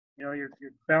you're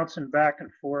bouncing back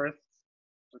and forth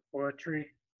with poetry,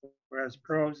 whereas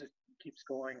prose, it keeps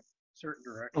going a certain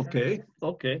direction. Okay,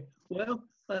 okay. Well,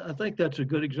 I think that's a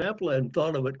good example. I hadn't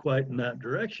thought of it quite in that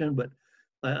direction, but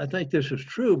I think this is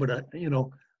true. But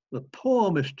the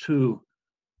poem is to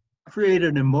create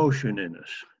an emotion in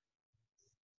us,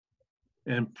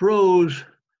 and prose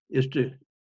is to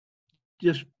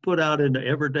just put out into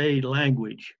everyday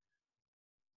language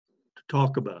to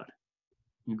talk about.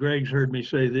 And Greg's heard me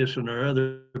say this in our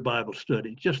other Bible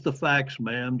study. Just the facts,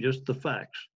 ma'am, just the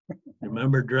facts.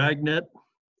 Remember Dragnet?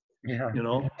 Yeah.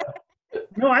 No,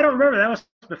 I don't remember. That was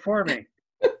before me.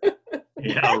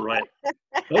 Yeah, right.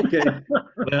 Okay.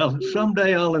 Well,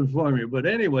 someday I'll inform you. But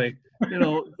anyway,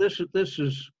 this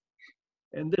is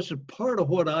part of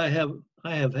what I have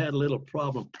had a little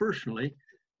problem personally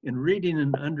in reading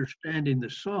and understanding the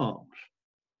Psalms,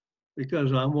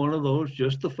 because I'm one of those,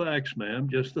 just the facts, ma'am,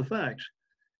 just the facts.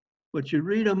 But you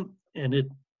read them, and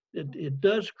it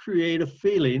does create a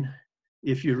feeling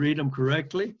if you read them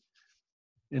correctly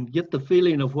and get the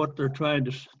feeling of what they're trying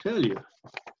to tell you.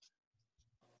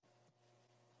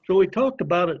 So we talked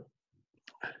about it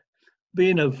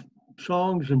being of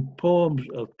songs and poems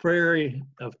of praise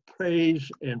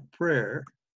and prayer.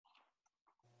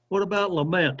 What about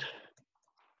lament?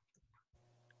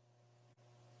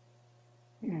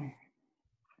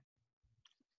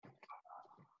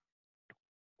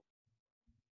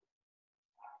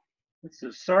 It's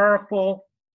a sorrowful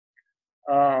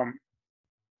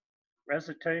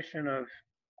recitation of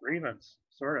grievance,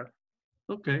 sort of.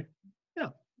 Okay, yeah.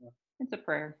 It's a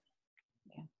prayer.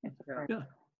 Yeah, it's a prayer. Yeah.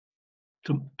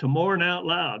 To mourn out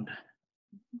loud.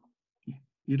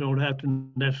 You don't have to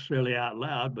necessarily out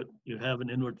loud, but you have an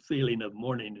inward feeling of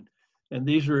mourning. And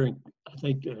these are, I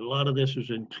think a lot of this is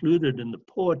included in the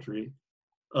poetry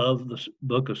of the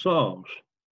book of Psalms.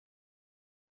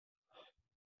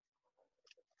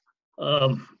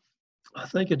 I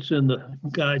think it's in the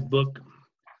guidebook.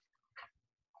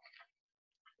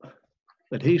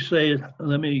 But he says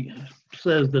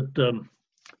that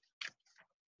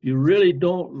you really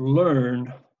don't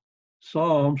learn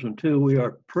Psalms until we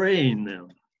are praying them.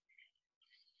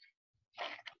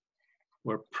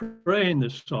 We're praying the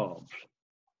Psalms.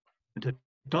 And to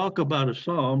talk about a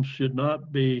Psalm should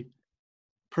not be,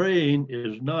 praying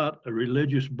is not a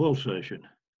religious bull session.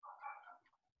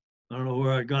 I don't know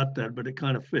where I got that, but it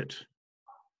kind of fits.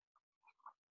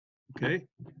 Okay.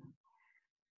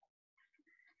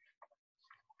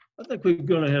 I think we're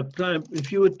going to have time.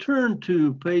 If you would turn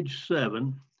to page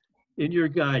 7 in your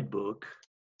guidebook,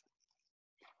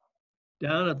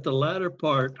 down at the latter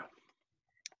part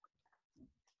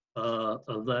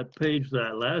of that page,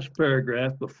 that last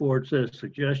paragraph before it says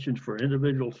suggestions for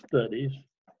individual studies,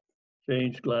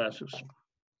 change glasses.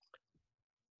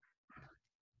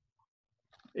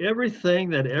 Everything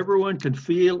that everyone can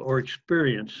feel or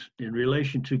experience in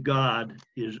relation to God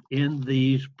is in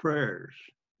these prayers.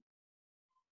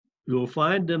 You will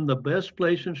find them the best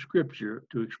place in Scripture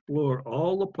to explore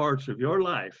all the parts of your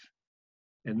life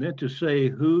and then to say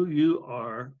who you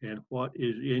are and what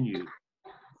is in you.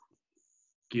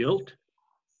 Guilt,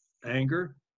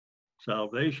 anger,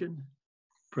 salvation,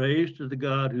 praise to the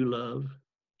God who loves,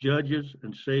 judges,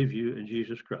 and saves you in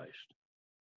Jesus Christ.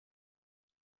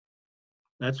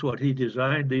 That's what he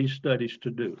designed these studies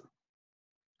to do.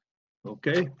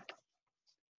 Okay?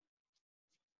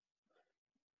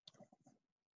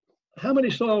 How many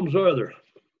Psalms are there?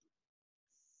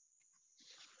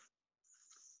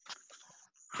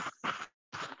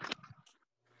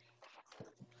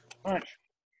 Much.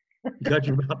 You got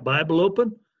your Bible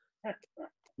open?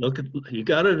 Look at, you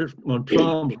got it on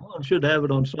Psalms 1, should have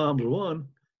it on Psalms 1.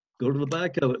 Go to the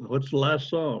back of it. What's the last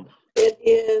Psalm? It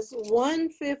is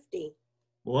 150.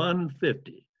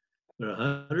 150. There are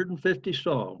 150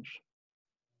 Psalms.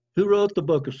 Who wrote the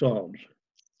book of Psalms?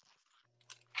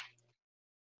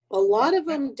 A lot of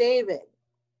them, David,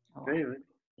 David.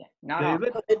 Yeah, not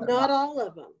David? but not all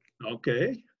of them.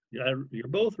 Okay, yeah, you're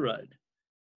both right.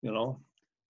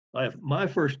 My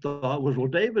first thought was, well,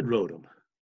 David wrote them.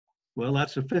 Well,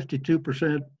 that's a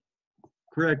 52%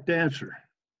 correct answer.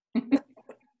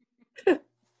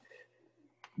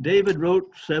 David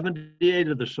wrote 78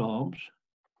 of the Psalms.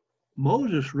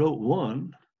 Moses wrote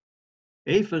 1.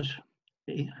 Amos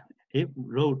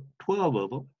wrote 12 of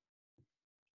them.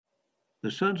 The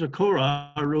sons of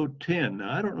Korah wrote 10.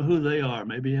 Now, I don't know who they are.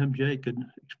 Maybe MJ could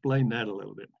explain that a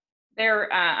little bit.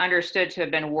 They're understood to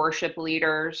have been worship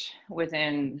leaders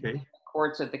within Okay.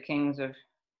 courts of the kings of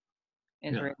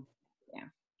Israel.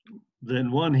 Then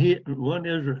one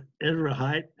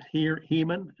Ezrahite,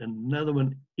 Heman, and another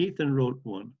one, Ethan wrote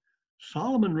 1.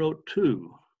 Solomon wrote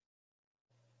 2.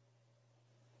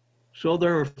 So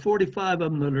there are 45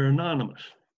 of them that are anonymous.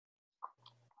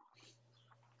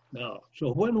 Now,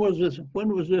 so when was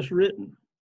this written?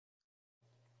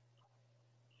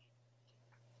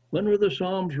 When were the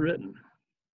Psalms written?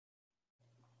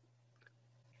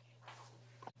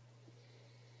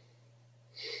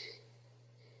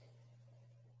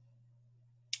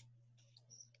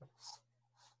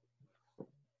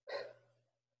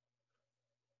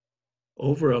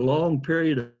 Over a long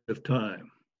period of time.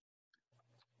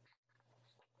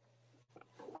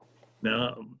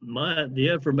 Now, the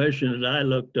information that I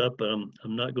looked up, I'm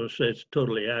not going to say it's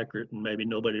totally accurate, and maybe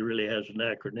nobody really has an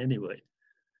accurate anyway.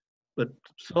 But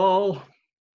Saul,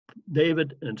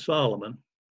 David, and Solomon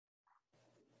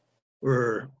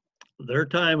their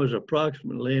time was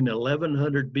approximately in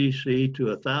 1100 BC to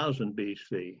 1000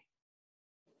 BC.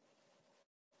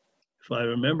 If I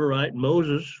remember right,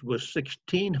 Moses was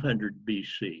 1600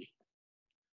 BC.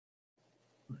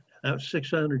 That was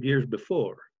 600 years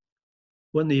before.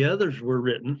 When the others were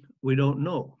written, we don't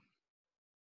know.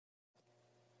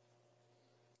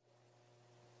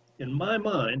 In my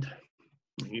mind,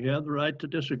 you have the right to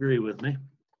disagree with me.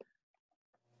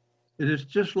 It is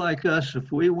just like us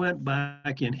if we went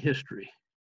back in history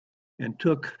and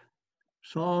took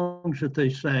songs that they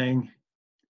sang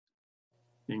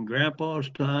in Grandpa's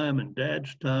time and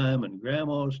Dad's time and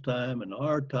Grandma's time and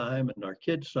our time and our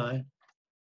kids' time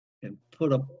and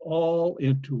put them all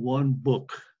into one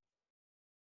book.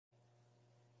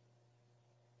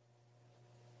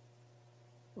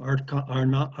 Our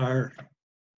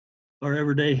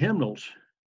everyday hymnals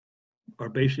are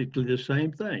basically the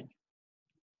same thing.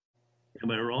 Am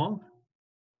I wrong?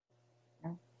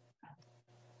 No.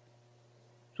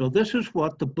 So this is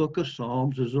what the book of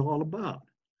Psalms is all about.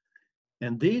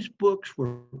 And these books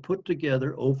were put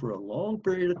together over a long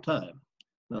period of time.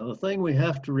 Now, the thing we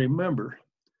have to remember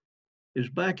is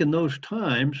back in those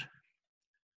times,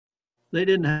 they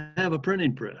didn't have a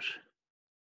printing press.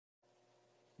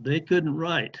 They couldn't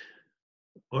write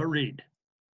or read.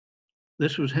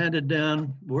 This was handed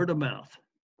down word of mouth.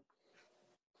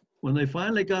 When they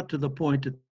finally got to the point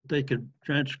that they could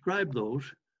transcribe those,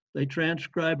 they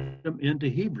transcribed them into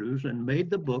Hebrews and made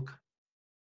the book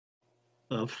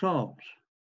of Psalms.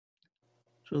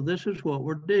 So this is what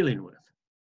we're dealing with.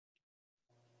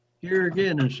 Here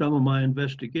again, in some of my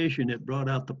investigation, it brought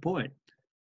out the point.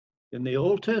 In the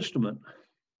Old Testament,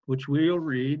 which we'll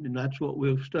read, and that's what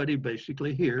we'll study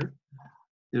basically here,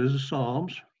 is the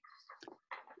Psalms.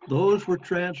 Those were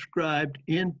transcribed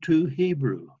into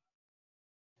Hebrew.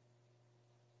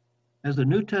 As the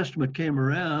New Testament came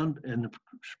around and the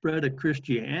spread of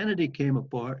Christianity came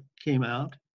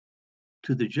out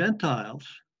to the Gentiles,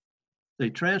 they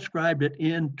transcribed it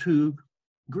into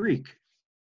Greek.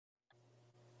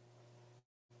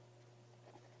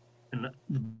 And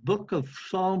the book of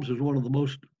Psalms is one of the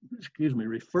most,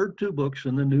 referred to books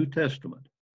in the New Testament.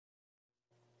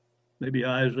 Maybe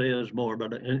Isaiah is more,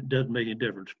 but it doesn't make any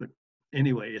difference. But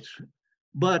anyway,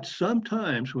 but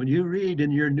sometimes when you read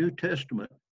in your New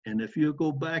Testament, and if you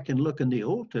go back and look in the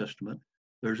Old Testament,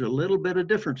 there's a little bit of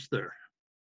difference there.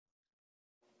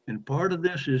 And part of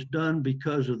this is done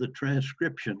because of the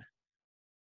transcription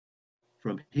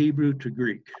from Hebrew to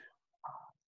Greek.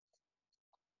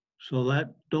 So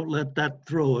don't let that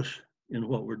throw us in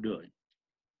what we're doing.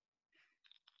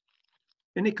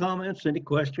 Any comments, any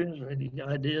questions, or any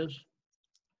ideas?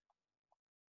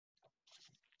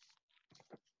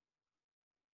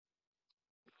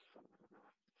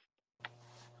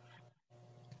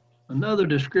 Another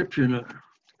description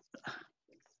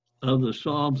of the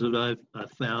Psalms that I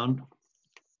found,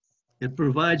 it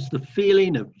provides the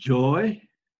feeling of joy,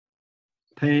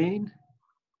 pain,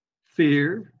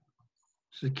 fear,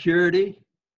 security,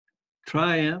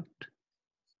 triumph,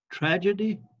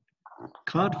 tragedy,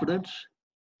 confidence,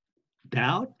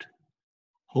 doubt,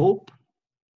 hope,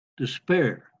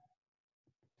 despair,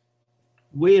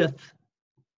 with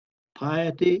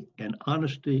piety and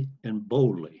honesty and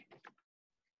boldly.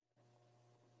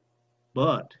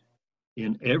 But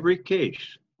in every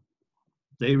case,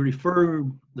 they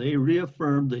reaffirm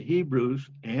the Hebrews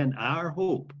and our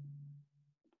hope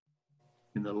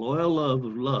in the loyal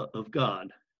love of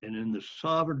God and in the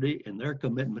sovereignty and their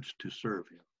commitments to serve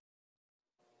Him.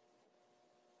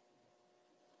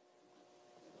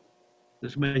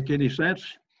 Does this make any sense?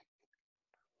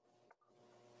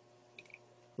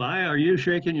 Vi, are you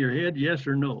shaking your head, yes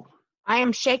or no? I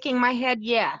am shaking my head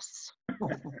yes.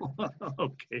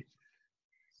 Okay.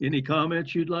 Any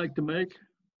comments you'd like to make?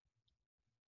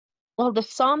 Well, the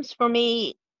Psalms for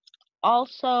me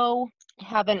also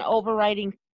have an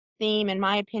overriding theme, in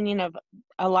my opinion, of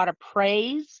a lot of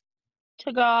praise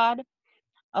to God.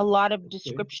 a lot of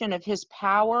description of his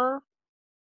power.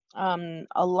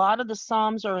 A lot of the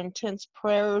Psalms are intense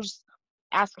prayers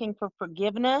asking for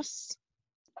forgiveness.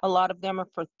 A lot of them are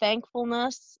for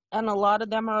thankfulness, and a lot of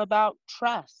them are about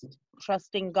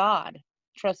trusting God,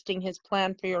 trusting his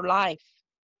plan for your life.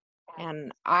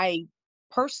 And I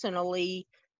personally,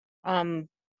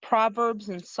 Proverbs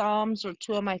and Psalms are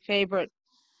two of my favorite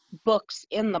books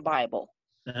in the Bible.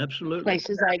 Absolutely.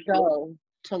 Places I go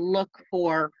to look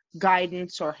for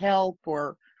guidance or help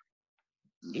or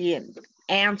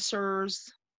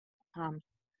answers.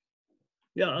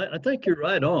 Yeah, I think you're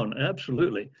right on.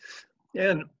 Absolutely.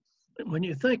 And when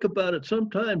you think about it,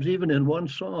 sometimes even in one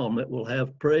psalm, it will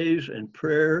have praise and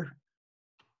prayer,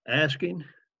 asking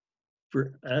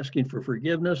for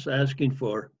forgiveness, asking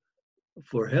for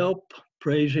help,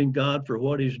 praising God for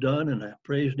what he's done, and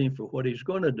praising him for what he's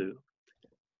going to do.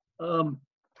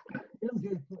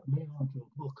 MJ put me onto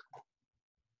a book,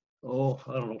 I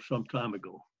don't know, some time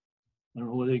ago. I don't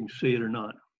know whether you can see it or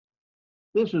not.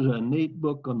 This is a neat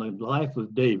book on the life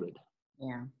of David.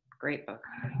 Yeah, great book.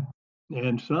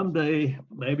 And someday,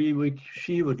 maybe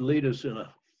she would lead us in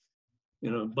a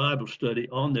Bible study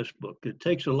on this book. It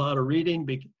takes a lot of reading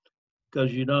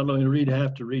because you not only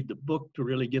have to read the book to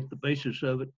really get the basis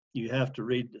of it, you have to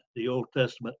read the Old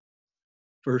Testament,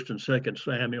 1st and 2nd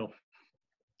Samuel,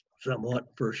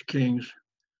 somewhat 1st Kings,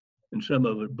 and some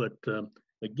of it. But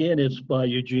again, it's by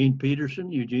Eugene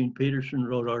Peterson. Eugene Peterson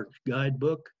wrote our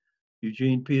guidebook.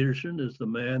 Eugene Peterson is the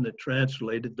man that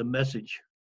translated the Message,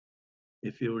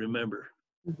 if you remember.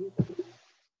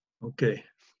 Okay.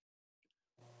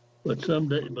 But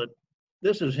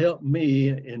this has helped me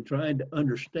in trying to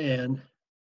understand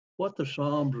what the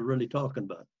Psalms are really talking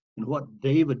about and what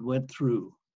David went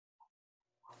through.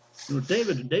 You know,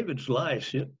 David's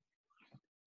life, it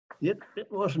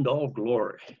wasn't all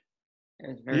glory.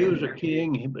 He was a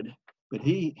king, but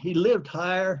he lived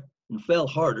higher and fell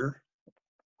harder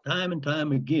time and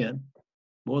time again,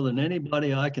 more than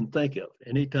anybody I can think of,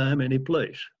 anytime, any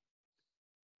place.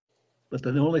 But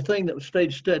the only thing that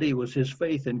stayed steady was his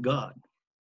faith in God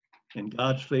and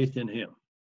God's faith in him.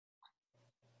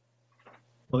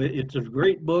 Well, it's a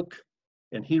great book,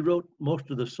 and he wrote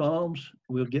most of the Psalms.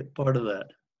 We'll get part of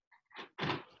that.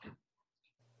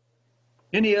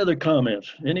 Any other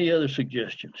comments? Any other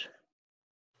suggestions?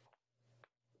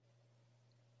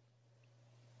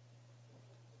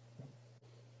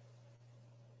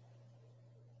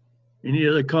 Any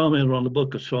other comment on the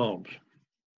book of Psalms?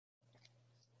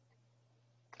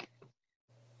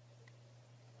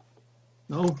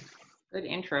 No? Good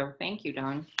intro. Thank you,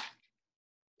 Don.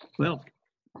 Well,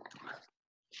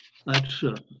 that's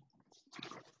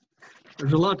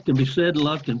there's a lot can be said, a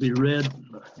lot can be read.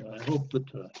 I hope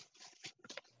that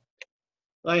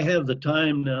I have the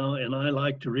time now, and I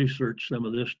like to research some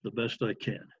of this the best I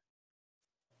can.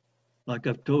 Like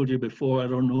I've told you before, I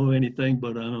don't know anything,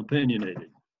 but I'm opinionated.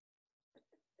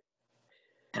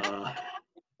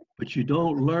 But you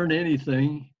don't learn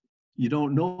anything, you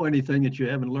don't know anything that you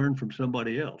haven't learned from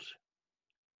somebody else.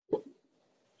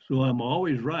 So I'm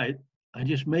always right. I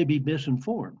just may be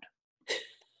misinformed.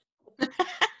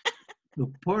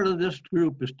 So part of this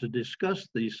group is to discuss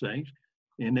these things.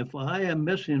 And if I am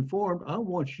misinformed, I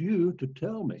want you to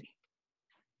tell me.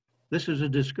 This is a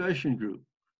discussion group.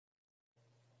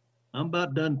 I'm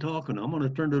about done talking. I'm going to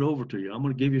turn it over to you. I'm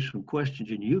going to give you some questions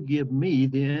and you give me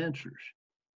the answers.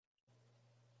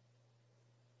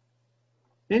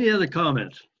 Any other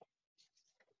comments?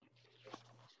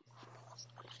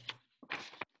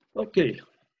 Okay.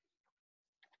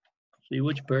 See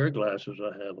which pair of glasses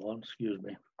I have on, excuse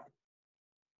me.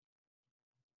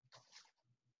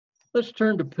 Let's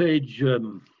turn to page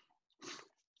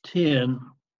 10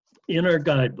 in our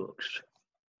guidebooks.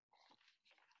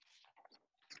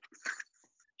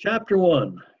 Chapter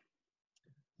 1,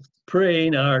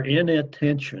 praying our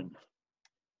inattention.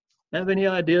 Have any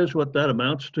ideas what that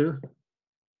amounts to?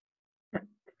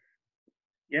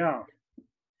 Yeah.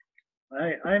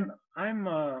 I'm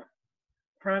a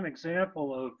prime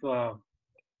example of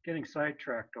getting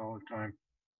sidetracked all the time.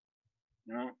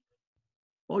 You know?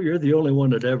 Oh, you're the only one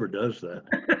that ever does that.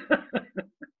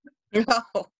 No.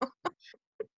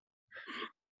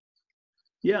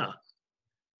 Yeah.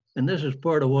 And this is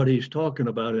part of what he's talking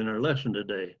about in our lesson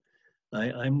today.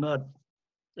 I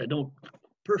don't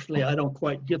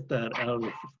quite get that out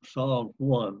of Psalm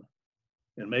 1.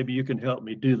 And maybe you can help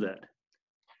me do that.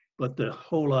 But the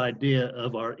whole idea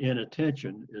of our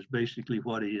inattention is basically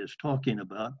what he is talking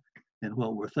about and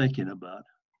what we're thinking about.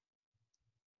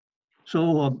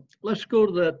 So let's go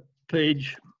to that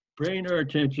page, praying our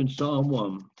attention, Psalm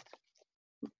 1.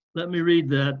 Let me read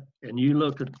that, and you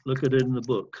look at it in the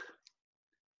book.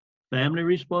 family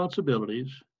responsibilities,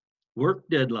 work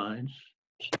deadlines,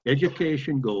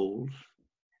 education goals,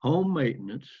 home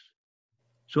maintenance.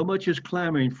 So much is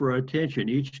clamoring for our attention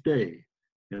each day.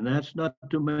 And that's not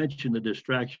to mention the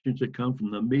distractions that come from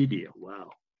the media.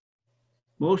 Wow.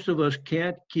 Most of us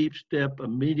can't step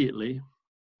immediately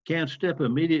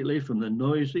from the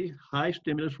noisy, high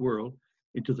stimulus world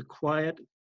into the quiet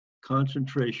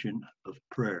concentration of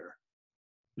prayer.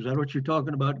 Is that what you're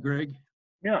talking about, Greg?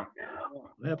 Yeah.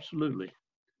 Absolutely.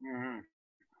 Mhm.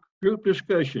 Group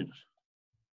discussions.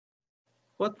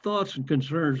 What thoughts and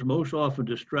concerns most often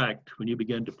distract when you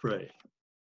begin to pray?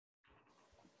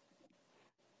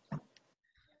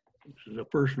 This is a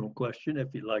personal question.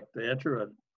 If you'd like to answer,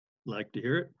 I'd like to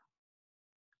hear it.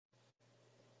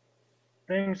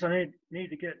 Things I need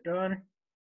to get done,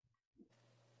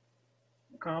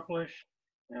 accomplish,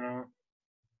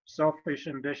 selfish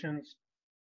ambitions,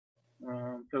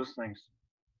 those things.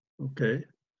 Okay.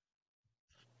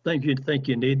 Things you think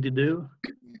you need to do?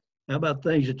 How about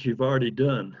things that you've already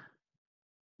done?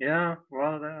 Yeah, a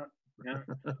lot of that. Yeah.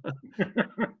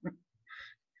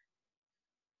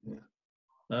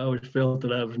 I always felt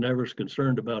that I was never as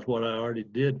concerned about what I already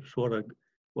did as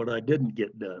what I didn't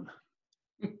get done.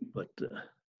 But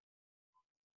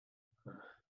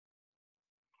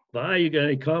Vi, you got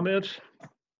any comments?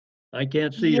 I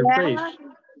can't see your face.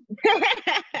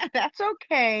 That's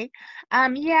okay.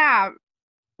 Yeah,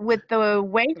 with the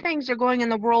way things are going in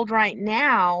the world right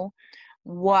now,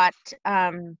 what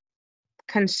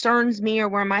concerns me or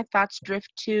where my thoughts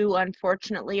drift to,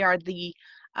 unfortunately, are the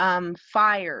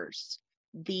fires,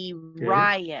 the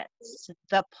riots,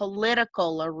 the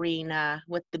political arena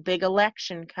with the big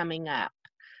election coming up.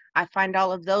 I find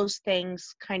all of those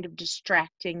things kind of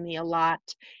distracting me a lot.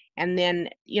 And then,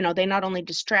 they not only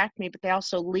distract me, but they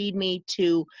also lead me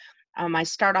to, I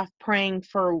start off praying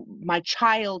for my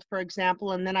child, for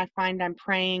example, and then I find I'm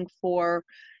praying for,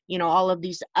 all of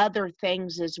these other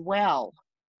things as well.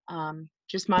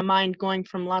 Just my mind going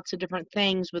from lots of different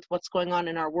things with what's going on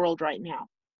in our world right now.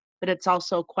 But it's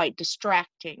also quite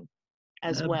distracting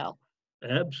as well.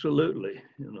 Absolutely.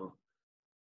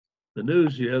 The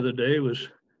news the other day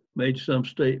made some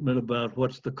statement about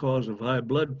what's the cause of high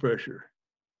blood pressure.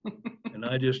 And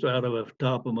I just out of the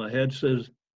top of my head says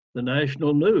the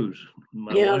national news.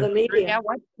 Yeah, the media. Yeah,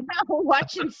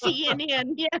 watching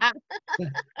CNN, yeah.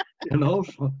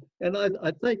 And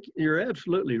I think you're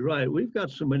absolutely right. We've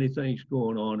got so many things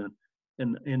going on.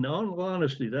 And in all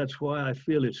honesty, that's why I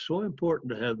feel it's so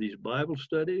important to have these Bible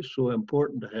studies, so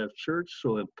important to have church,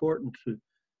 so important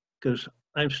because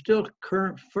I'm still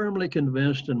firmly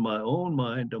convinced in my own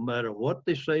mind, no matter what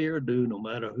they say or do, no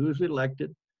matter who's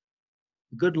elected,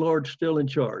 the good Lord's still in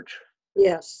charge.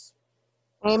 Yes.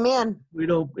 Amen.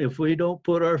 If we don't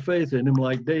put our faith in him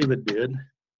like David did,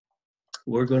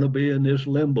 we're going to be in this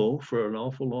limbo for an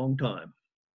awful long time.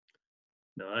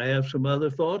 Now, I have some other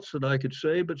thoughts that I could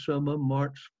say, but some of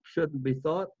them shouldn't be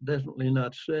thought, definitely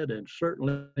not said, and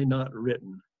certainly not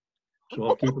written. So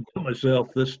I'll keep it to myself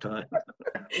this time.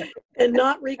 And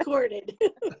not recorded.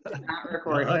 Not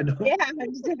recorded. I know. Yeah,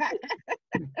 exactly.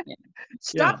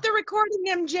 Stop the recording,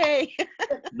 MJ.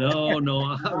 No,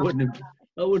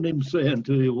 I wouldn't even say it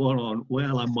to you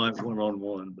well, I might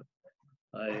one-on-one, but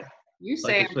You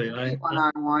say I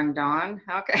one-on-one, Don.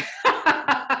 How can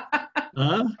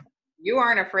huh? You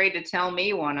aren't afraid to tell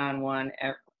me one-on-one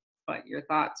what your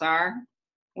thoughts are.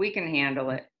 We can handle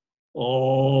it.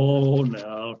 Oh,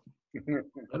 no.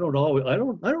 I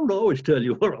don't always tell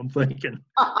you what I'm thinking.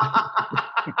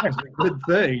 It's a good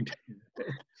thing.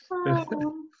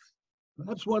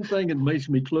 That's one thing that makes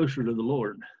me closer to the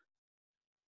Lord.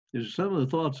 Is some of the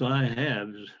thoughts I have,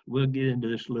 we'll get into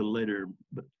this a little later,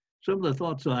 but some of the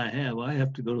thoughts I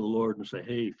have to go to the Lord and say,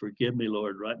 hey, forgive me,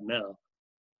 Lord, right now.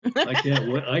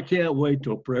 I can't wait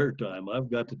till prayer time.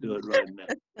 I've got to do it right now.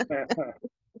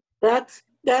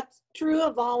 That's true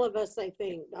of all of us, I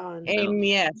think, Don.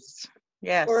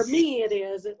 Yes. Or me, it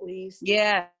is at least.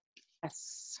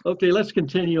 Yes. Okay, let's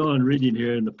continue on reading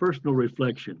here in the personal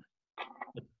reflection.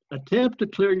 Attempt to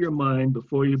clear your mind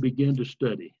before you begin to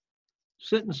study.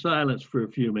 Sit in silence for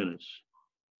a few minutes.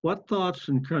 What thoughts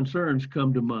and concerns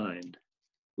come to mind?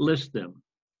 List them.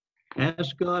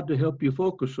 Ask God to help you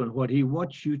focus on what he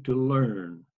wants you to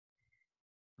learn.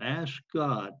 Ask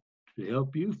God to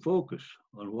help you focus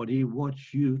on what he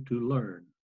wants you to learn.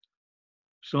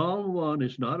 Psalm 1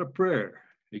 is not a prayer,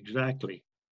 exactly,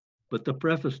 but the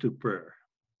preface to prayer.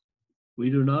 We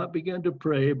do not begin to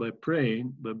pray by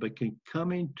praying, but by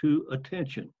coming to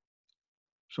attention.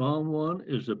 Psalm 1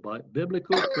 is a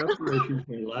biblical preparation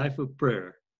for a life of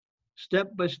prayer.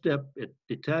 Step by step, it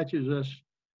teaches us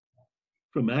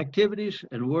from activities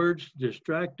and words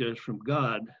distract us from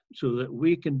God so that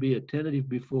we can be attentive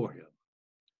before Him.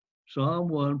 Psalm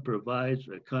 1 provides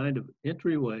a kind of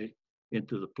entryway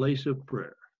into the place of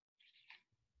prayer.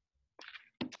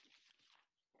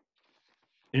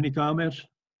 Any comments?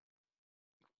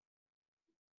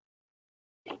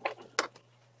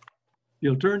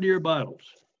 You'll turn to your Bibles.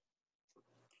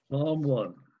 Psalm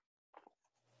 1.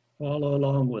 Follow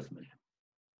along with me.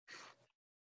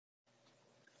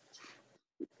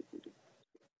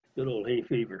 Good old hay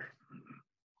fever.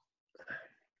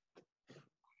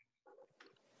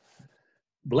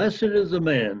 Blessed is the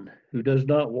man who does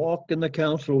not walk in the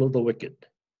counsel of the wicked,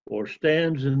 or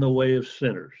stands in the way of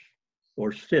sinners,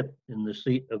 or sit in the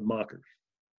seat of mockers.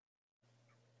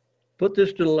 Put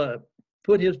his delight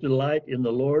in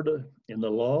the Lord, in the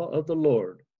law of the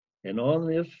Lord, and on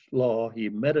this law he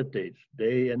meditates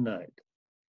day and night.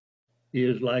 He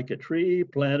is like a tree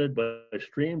planted by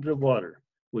streams of water,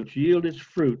 which yield its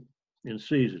fruit in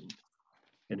season,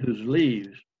 and whose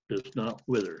leaves does not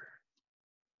wither.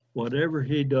 Whatever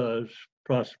he does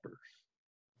prospers.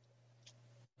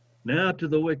 Now to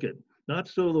the wicked, not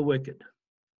so the wicked.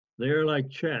 They are like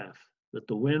chaff that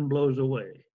the wind blows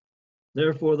away.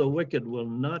 Therefore the wicked will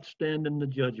not stand in the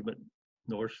judgment,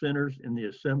 nor sinners in the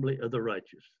assembly of the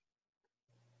righteous.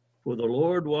 For the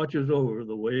Lord watches over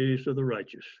the ways of the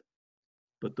righteous,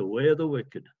 but the way of the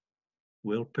wicked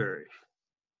will perish.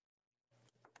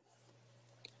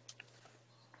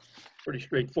 Pretty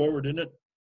straightforward, isn't it?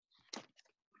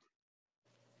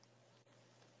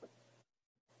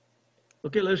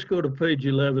 Okay, let's go to page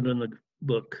 11 in the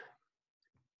book.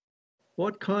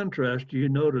 What contrast do you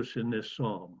notice in this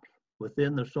psalm,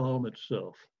 within the psalm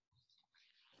itself?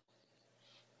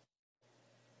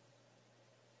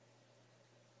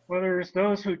 Well, there's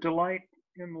those who delight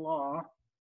in law,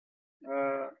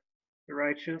 the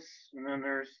righteous, and then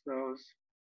there's those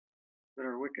that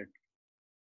are wicked.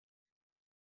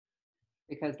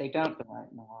 Because they don't delight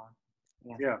in the law.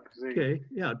 Yeah. Yeah, 'cause they, Okay,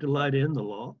 yeah, delight in the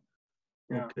law.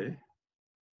 Yeah. Okay.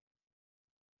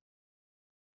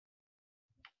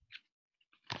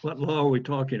 What law are we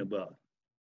talking about?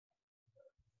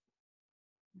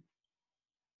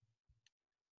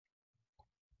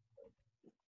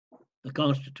 The I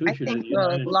Constitution of think the the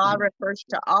United law States. refers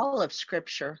to all of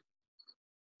Scripture.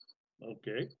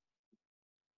 Okay,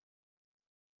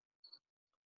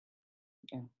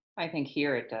 I think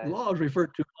here it does. law is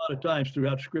referred to a lot of times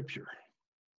throughout Scripture.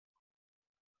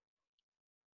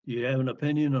 Do you have an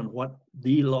opinion on what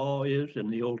the law is in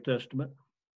the Old Testament?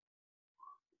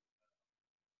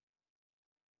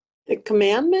 The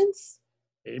commandments?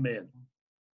 Amen.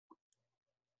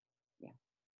 Yeah.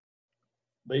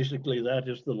 Basically, that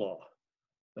is the law.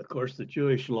 Of course, the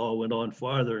Jewish law went on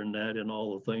farther than that in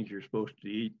all the things you're supposed to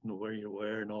eat and where you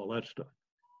wear and all that stuff.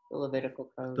 The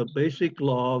Levitical code. The basic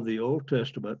law of the Old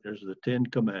Testament is the Ten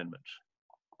Commandments.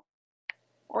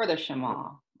 Or the Shema.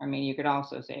 I mean, you could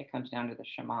also say it comes down to the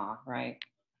Shema, right?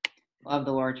 Love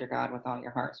the Lord your God with all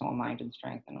your heart, soul, mind, and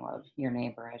strength, and love your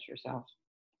neighbor as yourself.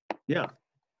 Yeah.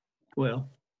 Well,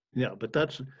 yeah, but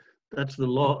that's the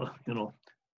law, you know,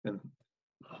 and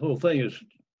the whole thing is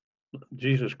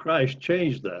Jesus Christ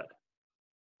changed that.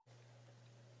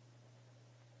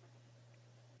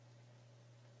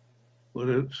 What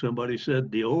if somebody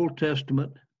said the Old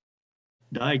Testament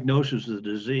diagnoses the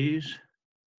disease,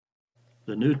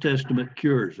 the New Testament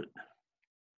cures it.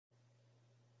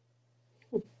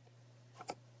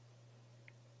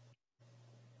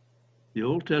 The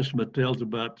Old Testament tells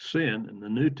about sin, and the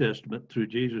New Testament, through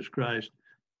Jesus Christ,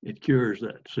 it cures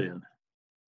that sin.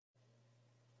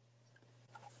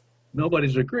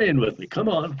 Nobody's agreeing with me. Come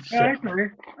on. yeah, I agree.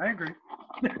 I agree.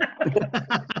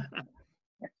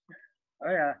 Oh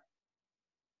yeah.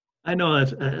 I know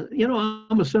that's, you know,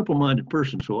 I'm a simple-minded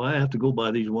person, so I have to go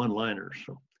by these one-liners.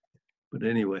 So, but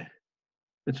anyway,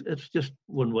 it's just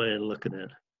one way of looking at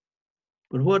it.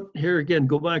 But what, here again,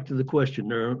 go back to the question.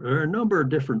 There are a number of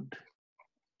different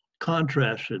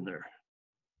contrasts in there,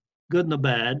 good and the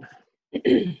bad.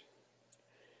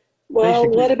 Well,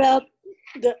 Basically- what about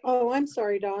I'm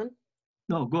sorry, Don.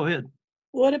 No, go ahead.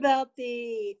 What about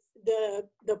the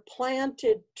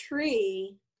planted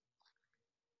tree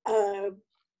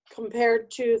compared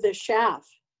to the chaff,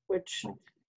 which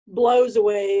blows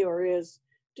away or is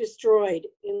destroyed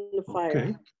in the fire?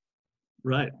 Okay.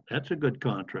 Right, that's a good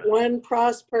contrast. One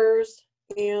prospers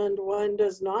and one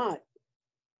does not.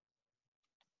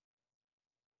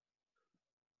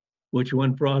 Which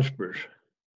one prospers?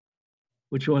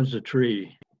 Which one's the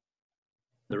tree?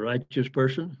 The righteous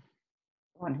person?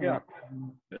 One who- Yeah.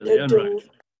 Or the unrighteous?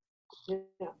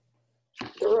 Yeah.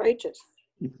 The righteous.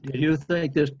 Do you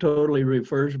think this totally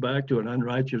refers back to an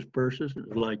unrighteous person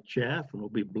like chaff and will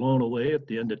be blown away at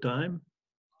the end of time?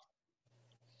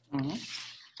 Mhm.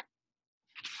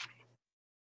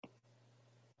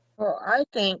 Well, I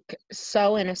think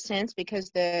so in a sense because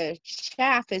the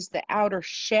chaff is the outer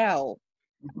shell.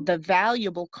 The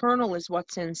valuable kernel is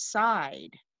what's inside.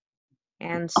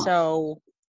 And so,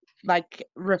 like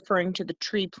referring to the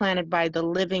tree planted by the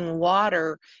living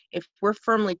water, if we're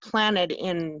firmly planted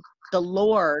in the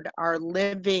Lord, our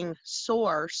living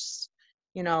source,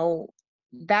 you know,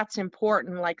 that's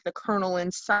important, like the kernel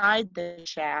inside the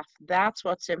chaff. That's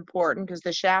what's important because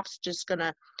the chaff's just going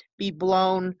to be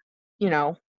blown, you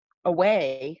know,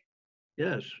 away.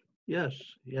 Yes, yes,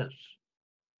 yes.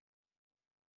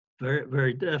 Very,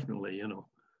 very definitely, you know.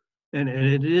 And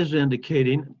it is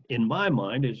indicating, in my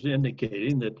mind, it's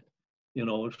indicating that, you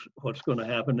know, it's what's going to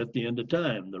happen at the end of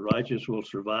time. The righteous will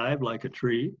survive like a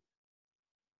tree,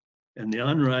 and the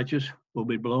unrighteous will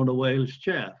be blown away as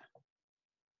chaff.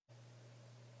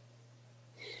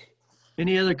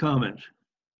 Any other comments?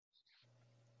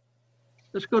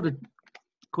 Let's go to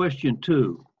question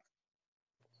 2.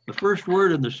 The first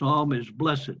word in the psalm is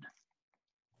blessed.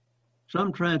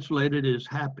 Some translate it as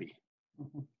happy.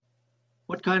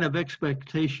 What kind of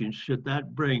expectations should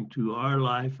that bring to our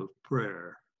life of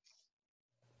prayer?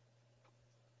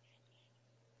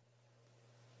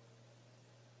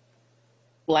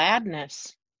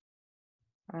 Gladness,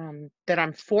 that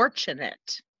I'm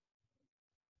fortunate.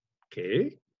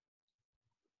 Okay.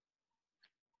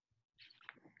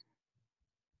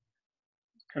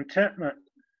 Contentment.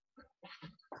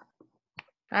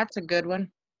 That's a good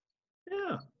one.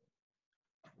 Yeah.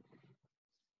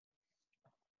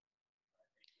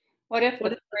 What if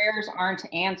the prayers aren't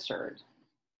answered?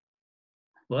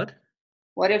 What?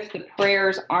 What if the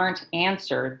prayers aren't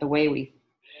answered the way we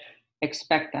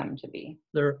expect them to be?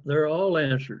 They're all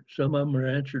answered. Some of them are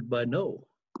answered by no.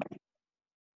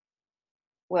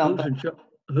 Well, but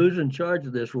Who's in charge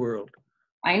of this world?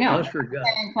 I know. Us or God?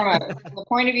 From the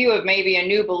point of view of maybe a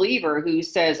new believer who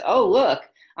says, oh, look,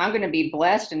 I'm going to be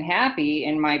blessed and happy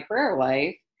in my prayer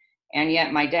life, and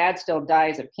yet my dad still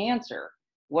dies of cancer.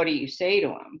 What do you say to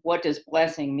him? What does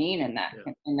blessing mean in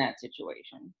that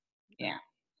situation? Yeah.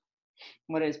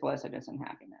 What is blessedness and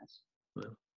happiness?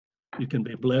 Well, you can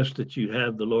be blessed that you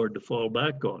have the Lord to fall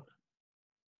back on.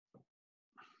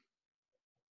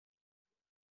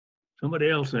 Somebody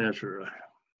else answer.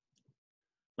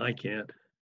 I can't.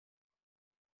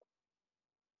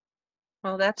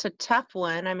 Well, that's a tough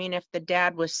one. I mean, if the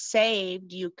dad was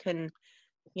saved, you can,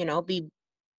 you know, be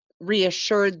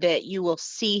reassured that you will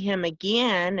see him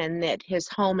again and that his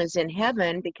home is in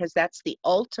heaven because that's the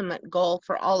ultimate goal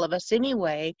for all of us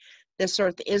anyway. This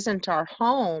earth isn't our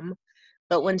home,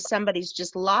 but when somebody's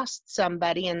just lost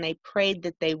somebody and they prayed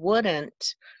that they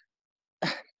wouldn't,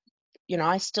 you know,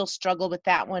 I still struggle with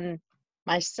that one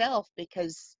myself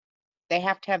because they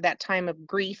have to have that time of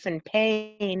grief and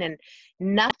pain, and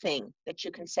nothing that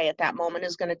you can say at that moment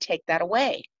is going to take that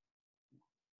away.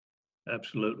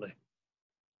 Absolutely.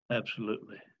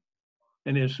 Absolutely.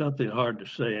 And it's something hard to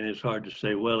say, and it's hard to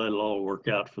say, well, it'll all work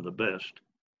out for the best.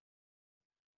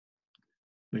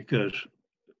 Because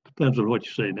it depends on what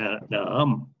you say. Now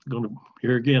I'm going to,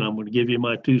 here again, I'm going to give you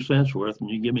my 2 cents worth and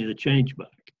you give me the change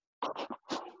back.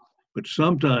 But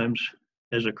sometimes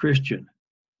as a Christian,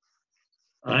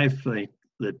 I think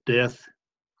that death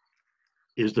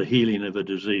is the healing of a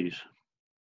disease,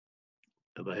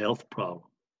 of a health problem.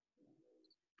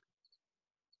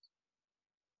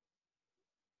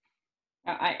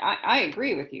 I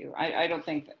agree with you. I don't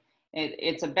think that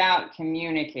it's about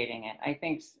communicating it. I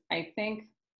think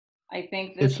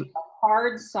this is a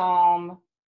hard psalm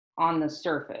on the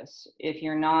surface. If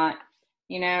you're not,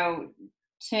 you know,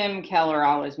 Tim Keller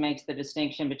always makes the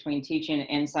distinction between teaching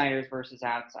insiders versus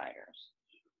outsiders.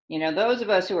 You know, those of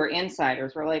us who are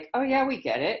insiders, we're like, oh yeah, we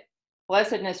get it.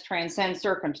 Blessedness transcends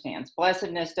circumstance.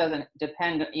 Blessedness doesn't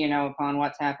depend, you know, upon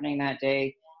what's happening that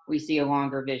day. We see a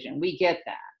longer vision. We get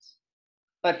that.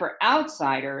 But for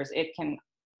outsiders, it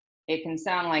can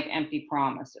sound like empty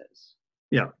promises.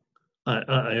 Yeah,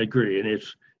 I agree, and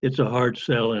it's a hard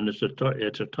sell, and it's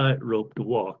a tightrope to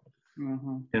walk.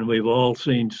 Mm-hmm. And we've all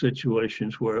seen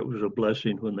situations where it was a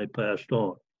blessing when they passed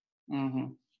on. Mm-hmm.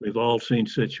 We've all seen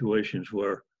situations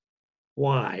where,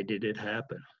 why did it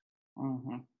happen?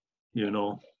 Mm-hmm. You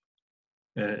know,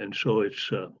 and so it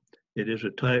is a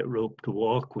tightrope to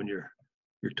walk when you're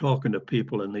talking to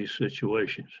people in these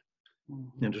situations.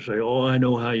 Mm-hmm. And to say, oh, I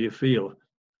know how you feel.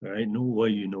 There ain't no way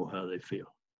you know how they feel.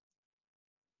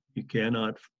 You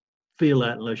cannot feel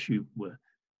that unless you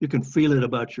can feel it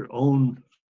about your own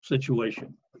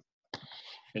situation.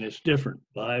 And it's different.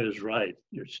 Vi is right.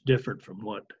 It's different from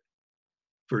what,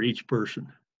 for each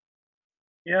person.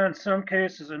 Yeah, in some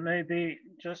cases, it may be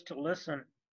just to listen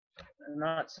and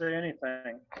not say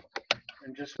anything,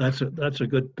 and just, That's a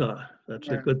good thought. That's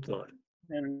a Yeah. good thought.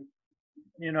 and,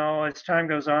 as time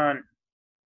goes on,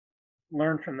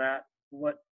 learn from that,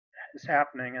 what is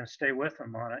happening, and stay with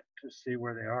them on it to see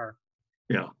where they are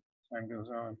Yeah. as time goes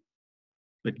on.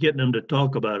 But getting them to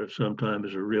talk about it sometimes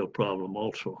is a real problem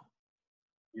also.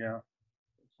 Yeah.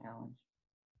 Challenge.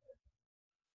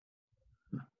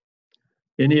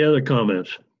 Any other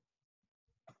comments?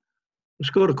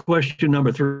 Let's go to question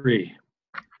number 3.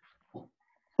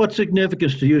 What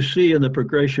significance do you see in the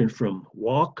progression from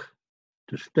walk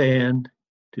to stand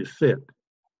to sit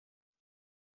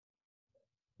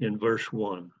in verse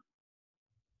 1?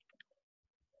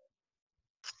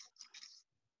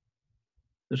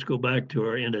 Let's go back to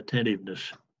our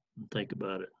inattentiveness and think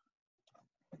about it.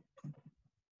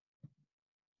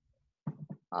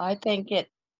 I think it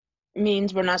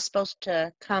means we're not supposed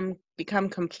to become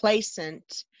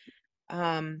complacent.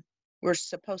 We're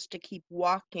supposed to keep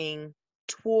walking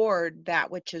toward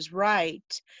that which is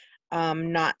right,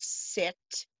 not sit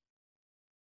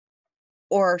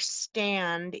or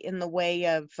stand in the way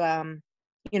of,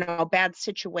 bad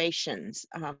situations.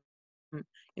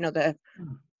 The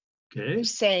Okay.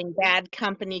 saying bad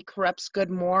company corrupts good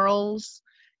morals.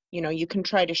 You can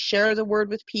try to share the word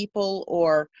with people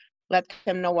or let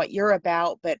them know what you're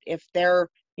about, but if they're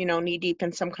knee deep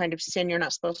in some kind of sin, you're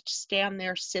not supposed to stand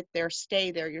there, sit there,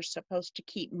 stay there. You're supposed to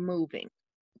keep moving.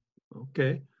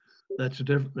 Okay. That's a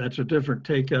different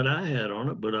take that I had on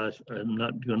it, but I'm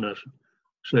not going to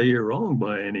say you're wrong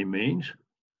by any means.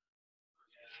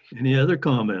 Any other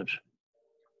comments?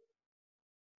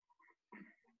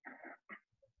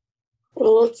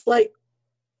 Well, it's like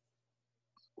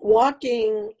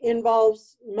walking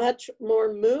involves much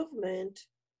more movement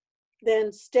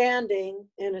than standing,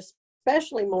 and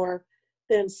especially more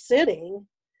than sitting.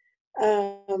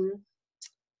 I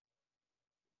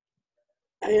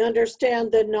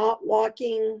understand the not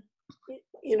walking,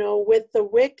 with the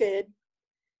wicked.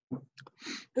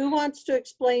 Who wants to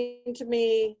explain to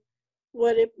me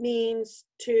what it means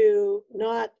to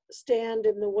not stand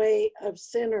in the way of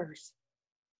sinners?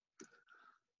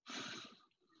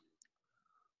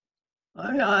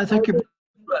 I think you're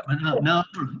right. Now,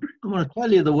 I'm going to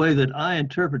tell you the way that I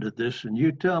interpreted this, and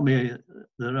you tell me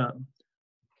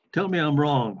I'm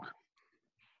wrong.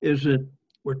 Is that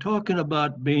we're talking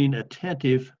about being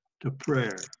attentive to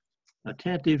prayer,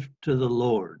 attentive to the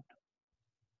Lord.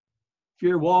 If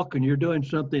you're walking, you're doing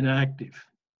something active.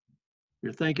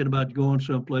 You're thinking about going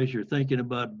someplace, you're thinking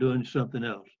about doing something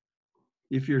else.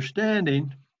 If you're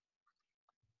standing,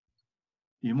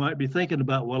 you might be thinking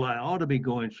about, well, I ought to be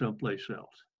going someplace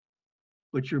else.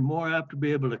 But you're more apt to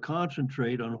be able to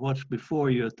concentrate on what's before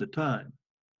you at the time.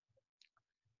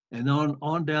 And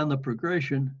on down the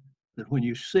progression, that when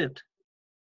you sit,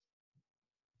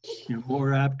 you're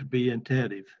more apt to be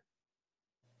attentive.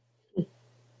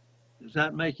 Does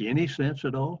that make any sense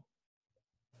at all?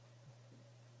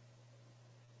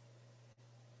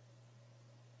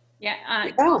 Yeah.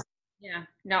 Yeah. Yeah.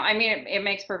 No, I mean, it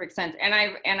makes perfect sense. And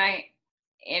I,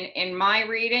 in my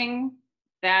reading,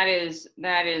 that is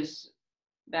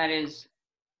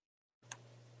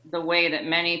the way that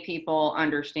many people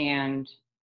understand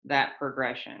that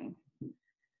progression.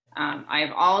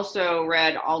 I've also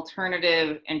read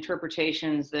alternative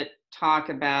interpretations that talk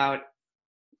about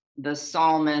the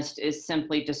psalmist is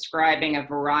simply describing a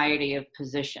variety of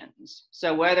positions.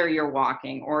 So whether you're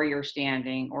walking or you're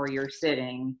standing or you're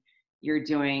sitting, you're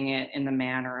doing it in the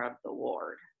manner of the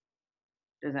Lord.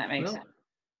 Does that make sense?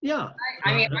 Yeah.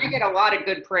 I mean, I get a lot of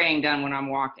good praying done when I'm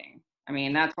walking. I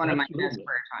mean, that's one of my best Absolutely.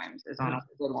 prayer times is on a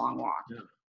good long walk. Yeah.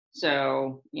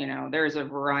 So, there's a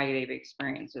variety of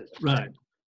experiences. Right.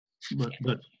 But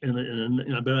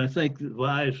I think that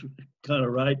Vi is kind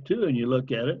of right too. And you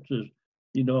look at it, it says,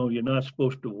 you're not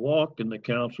supposed to walk in the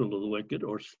counsel of the wicked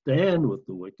or stand with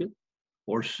the wicked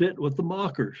or sit with the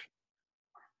mockers.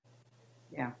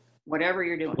 Yeah. Whatever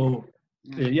you're doing. So,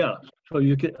 yeah. So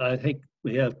I think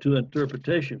we have two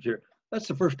interpretations here. That's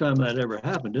the first time that ever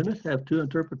happened, didn't it? Have two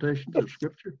interpretations of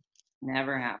scripture?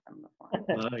 Never happened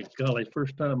before. My golly,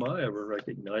 first time I ever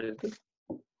recognized it.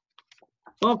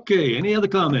 Okay, any other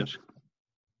comments?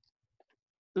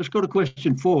 Let's go to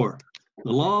question 4.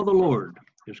 The law of the Lord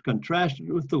is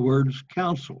contrasted with the words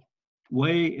counsel,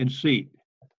 way, and seat.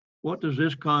 What does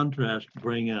this contrast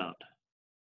bring out?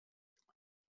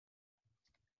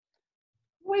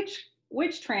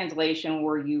 Which translation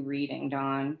were you reading,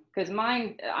 Don? Because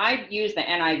I used the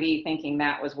NIV thinking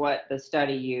that was what the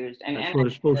study used. And That's what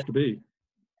it's supposed to be.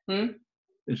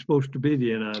 It's supposed to be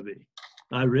the NIV.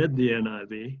 I read the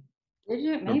NIV. Did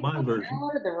you? Or Maybe my I version.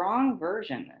 downloaded the wrong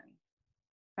version then.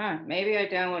 Huh, maybe I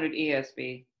downloaded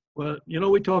ESV. Well, you know,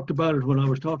 we talked about it when I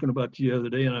was talking about you the other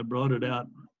day, and I brought it out,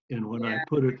 and when I Yeah.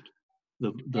 put it,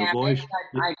 the Yeah, voice.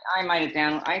 maybe I might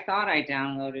have I thought I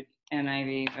downloaded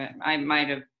NIV, but it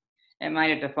might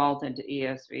have defaulted to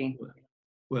ESV.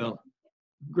 Well,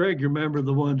 Greg, you remember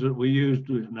the ones that we used,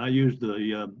 and I used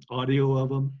the audio of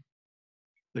them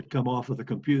that come off of the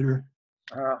computer,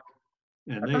 I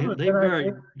and thought it was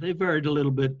they varied a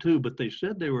little bit too, but they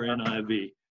said they were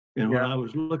NIV. And when Yeah. I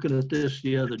was looking at this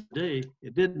the other day,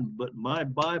 it didn't, but my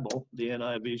Bible, the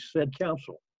NIV, said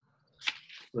counsel,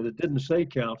 but it didn't say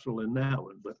counsel in that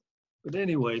one. But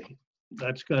anyway,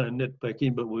 that's kind of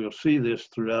nitpicking, but we'll see this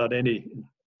throughout any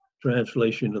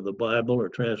translation of the Bible or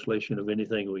translation of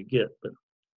anything we get. But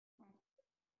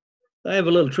I have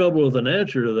a little trouble with an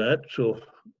answer to that, so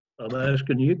I'm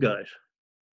asking you guys.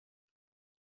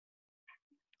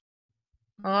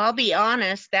 Well, I'll be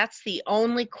honest, that's the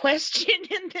only question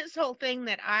in this whole thing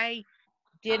that I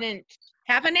didn't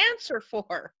have an answer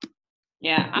for.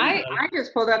 Yeah, I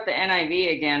just pulled up the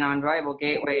NIV again on Bible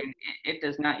Gateway, and it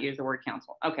does not use the word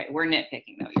counsel. Okay, we're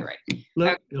nitpicking though. You're right.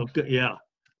 Look, okay, yeah,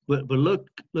 but look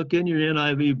in your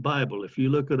NIV Bible. If you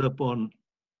look it up on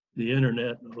the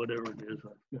internet or whatever it is,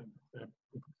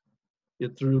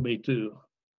 it threw me too.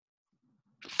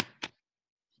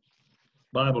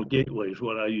 Bible Gateway is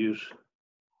what I use.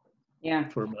 Yeah.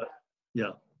 For my,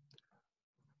 yeah.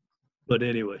 But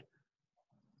anyway.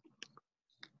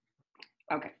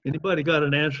 Okay. Anybody got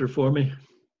an answer for me?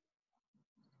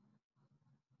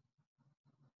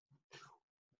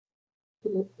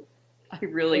 I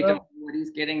really don't know what he's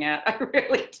getting at. I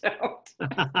really don't.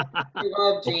 I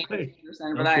love James Okay.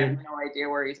 Peterson, but I have no idea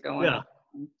where he's going. Yeah.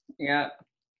 Yeah.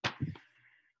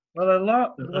 Well, the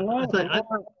law I of the think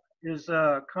Lord is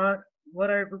what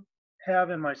I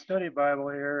have in my study Bible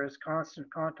here is constant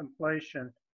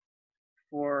contemplation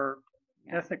for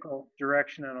Yeah. ethical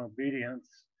direction and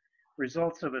obedience,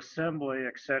 results of assembly,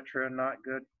 etc., not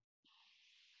good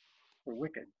for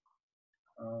wicked.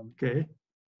 Okay.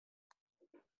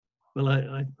 Well,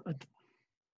 I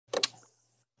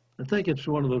think it's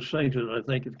one of those things that I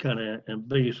think it's kind of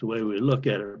ambiguous the way we look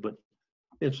at it, but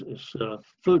it's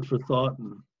food for thought.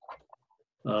 And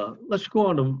let's go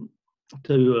on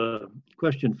to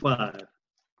question 5.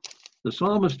 The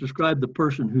psalmist described the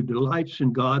person who delights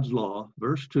in God's law,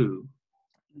 verse 2.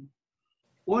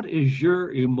 What is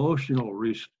your emotional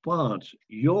response?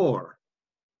 Your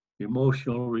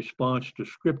emotional response to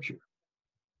Scripture,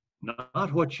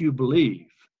 not what you believe.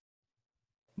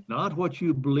 Not what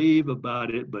you believe about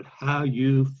it, but how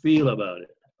you feel about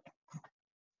it.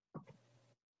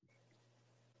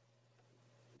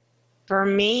 For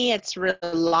me, it's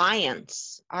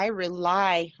reliance. I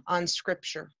rely on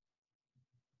Scripture.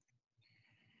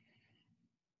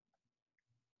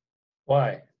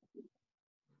 Why?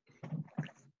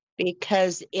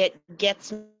 Because it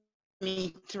gets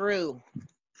me through.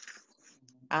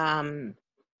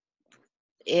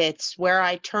 It's where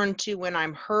I turn to when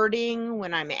I'm hurting,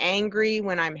 when I'm angry,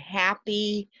 when I'm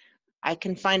happy. I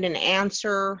can find an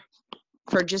answer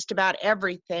for just about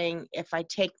everything if I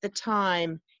take the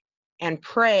time and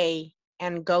pray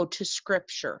and go to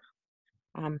Scripture.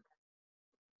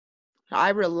 I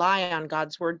rely on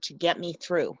God's word to get me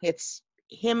through. It's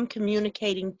Him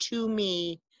communicating to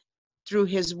me through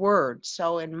His word.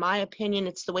 So in my opinion,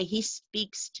 it's the way He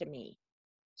speaks to me.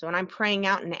 So when I'm praying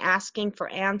out and asking for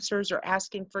answers or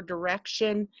asking for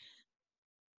direction,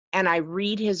 and I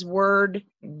read His word,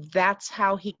 that's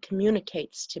how He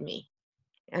communicates to me.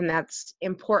 And that's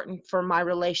important for my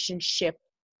relationship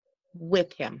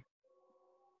with Him.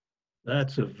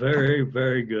 That's a very,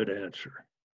 very good answer.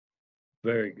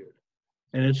 Very good.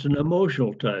 And it's an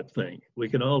emotional type thing. We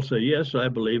can all say, yes, I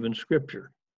believe in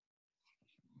Scripture.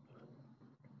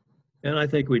 And I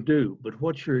think we do. But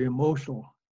what's your emotional?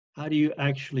 How do you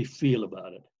actually feel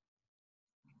about it?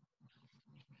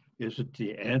 Is it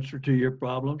the answer to your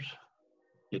problems?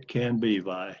 It can be,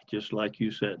 Vi, just like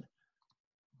you said.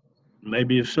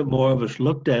 Maybe if some more of us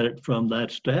looked at it from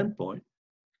that standpoint,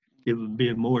 it would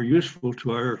be more useful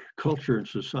to our culture and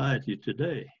society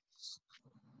today.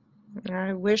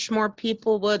 I wish more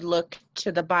people would look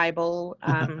to the Bible.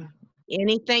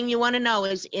 Anything you want to know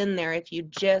is in there if you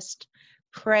just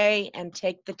pray and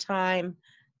take the time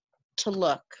to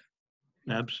look.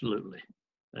 Absolutely.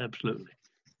 Absolutely.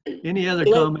 Any other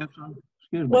comments on?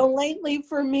 Excuse me. Well, lately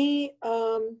for me,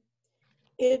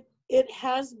 it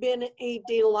has been a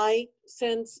delight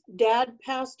since Dad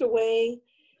passed away.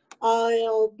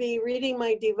 I'll be reading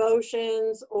my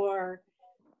devotions or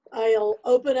I'll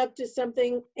open up to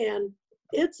something and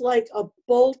it's like a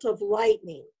bolt of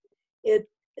lightning.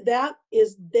 That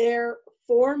is there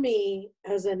for me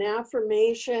as an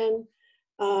affirmation.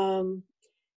 And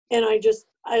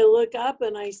I look up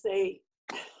and I say,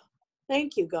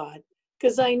 thank you, God,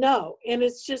 because I know. And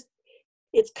it's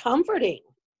comforting.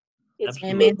 It's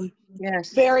Absolutely.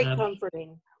 Yes. very Ab-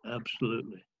 comforting.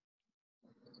 Absolutely.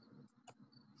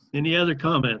 Any other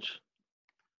comments?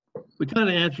 We kind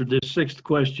of answered this sixth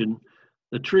question.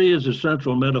 The tree is a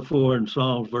central metaphor in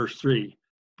Psalms verse 3.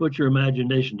 Put your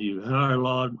imagination to you. How our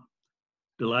Lord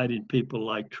delighted people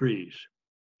like trees.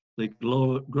 They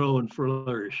grow and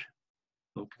flourish.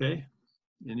 Okay.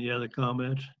 Any other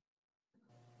comments?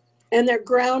 And they're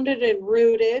grounded and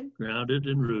rooted. Grounded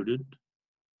and rooted.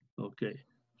 Okay.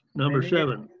 Number And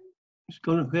 7. Just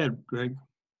go ahead, Greg.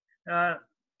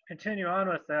 Continue on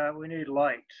with that. We need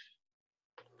light.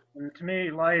 And to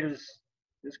me, light is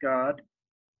God,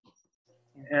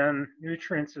 and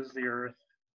nutrients is the earth.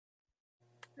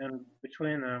 And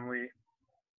between them, we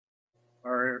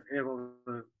are able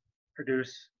to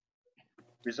produce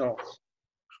results.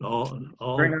 Bring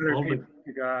other people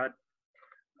to God,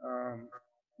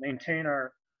 maintain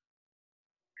our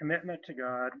commitment to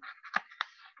God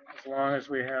as long as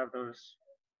we have those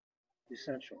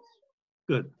essentials.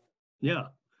 Good. Yeah.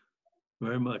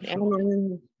 Very much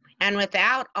so. And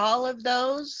without all of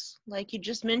those, like you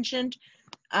just mentioned,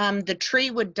 the tree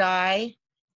would die.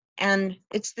 And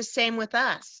it's the same with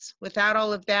us. Without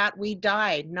all of that, we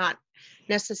died, not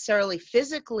necessarily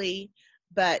physically,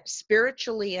 but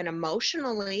spiritually and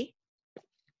emotionally.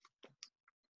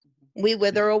 We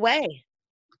wither away.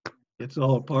 It's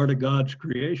all part of God's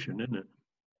creation, isn't it?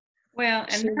 Well,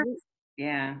 and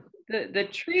yeah, the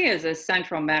tree is a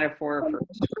central metaphor for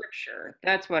scripture.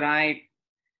 That's what I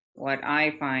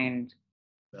find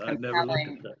I've never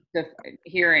looked at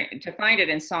that. to find it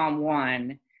in Psalm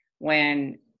 1,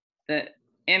 when the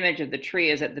image of the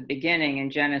tree is at the beginning in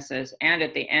Genesis and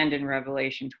at the end in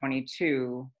Revelation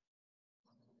 22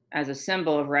 as a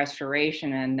symbol of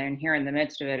restoration. And then here in the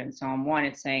midst of it in Psalm 1,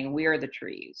 it's saying we are the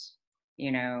trees,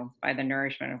 by the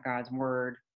nourishment of God's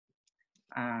word.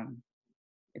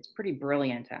 It's pretty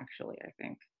brilliant, actually, I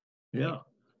think. Yeah,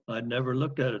 I'd never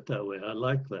looked at it that way. I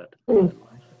like that. It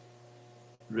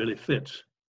really fits.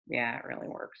 Yeah, it really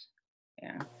works.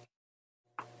 Yeah.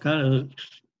 Kind of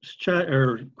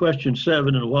question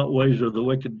 7, in what ways are the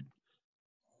wicked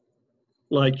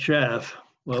like chaff?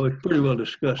 Well, we've pretty well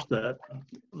discussed that,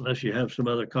 unless you have some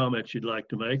other comments you'd like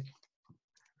to make.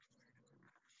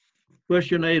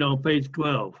 Question 8 on page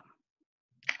 12.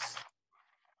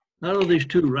 Out of these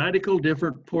two radical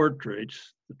different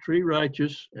portraits, the tree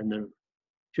righteous and the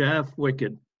chaff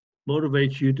wicked,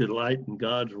 motivates you to delight in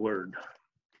God's word?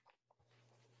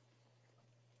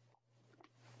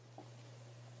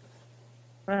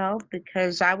 Well,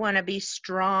 because I want to be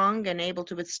strong and able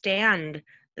to withstand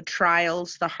the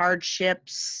trials, the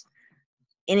hardships,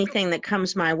 anything that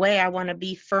comes my way. I want to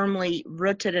be firmly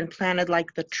rooted and planted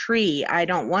like the tree. I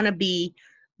don't want to be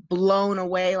blown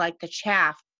away like the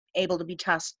chaff, able to be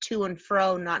tossed to and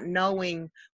fro, not knowing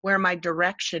where my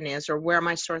direction is or where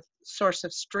my source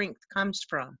of strength comes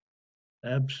from.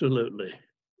 Absolutely.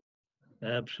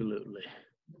 Absolutely.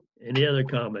 Any other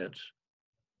comments?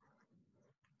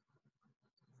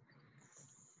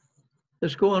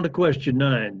 Let's go on to question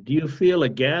 9. Do you feel a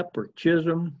gap or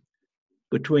schism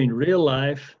between real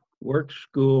life, work,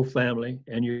 school, family,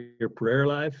 and your prayer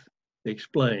life?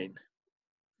 Explain.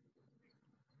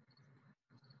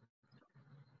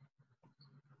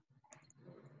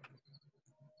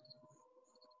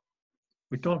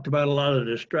 We talked about a lot of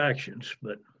distractions,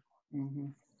 but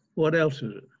what else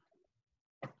is it?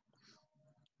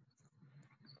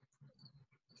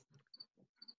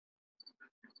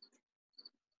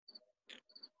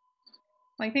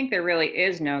 Well, I think there really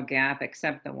is no gap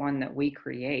except the one that we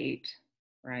create,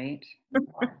 right?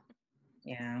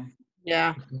 Yeah.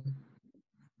 Yeah.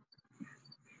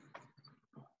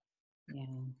 Yeah.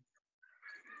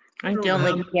 I think the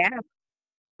only gap,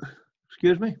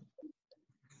 Excuse me?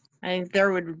 I think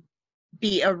there would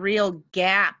be a real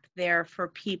gap there for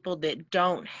people that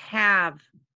don't have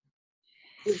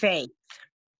faith.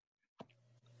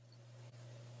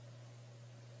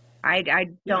 I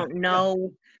don't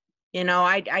know,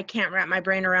 I can't wrap my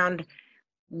brain around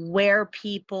where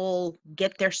people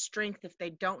get their strength if they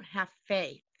don't have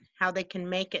faith, how they can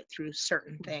make it through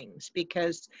certain things.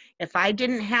 Because if I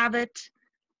didn't have it,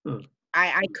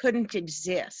 I couldn't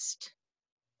exist.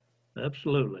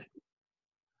 Absolutely.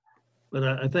 But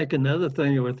I think another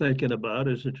thing that we're thinking about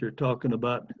is that you're talking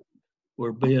about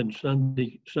we're being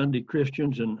Sunday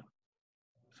Christians and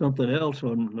something else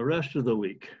on the rest of the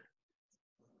week.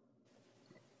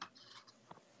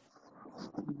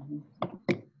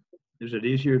 Is it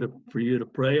easier for you to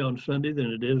pray on Sunday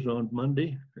than it is on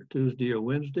Monday or Tuesday or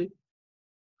Wednesday?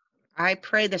 I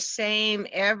pray the same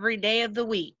every day of the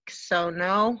week. So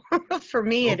no, for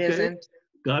me it Okay. isn't.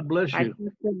 God bless I you.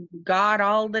 talk to God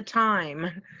all the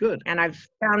time. Good. And I've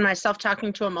found myself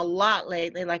talking to him a lot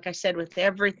lately, like I said, with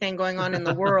everything going on in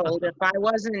the world. If I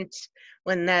wasn't,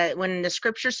 when the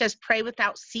scripture says pray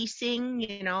without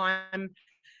ceasing, I'm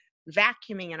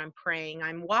vacuuming and I'm praying,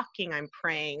 I'm walking, I'm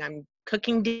praying, I'm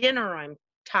cooking dinner, I'm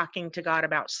talking to God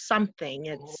about something.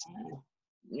 It's,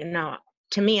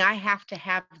 to me, I have to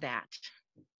have that.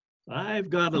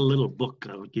 I've got a little book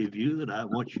I'll give you that I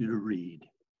want you to read.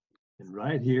 And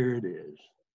right here it is.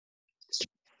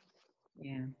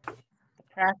 Yeah.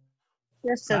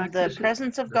 Practice of the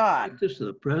presence of God. Practice of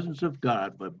the Presence of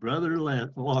God by Brother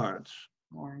Lawrence.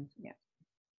 Lawrence, yeah.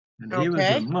 And he was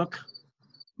a monk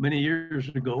many years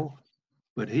ago,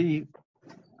 but he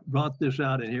brought this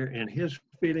out in here, and his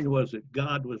feeling was that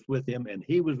God was with him, and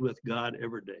he was with God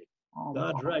every day.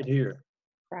 God's right here.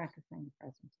 Practicing the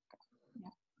presence of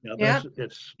God. Now, Yep.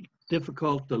 it's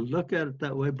difficult to look at it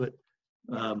that way, but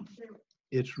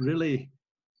it's really,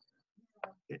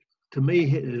 to me,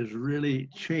 it has really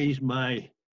changed my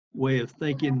way of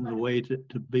thinking, the way to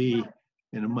be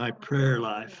in my prayer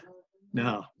life.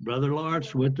 Now, Brother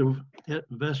Lawrence went to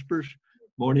Vespers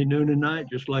morning, noon, and night,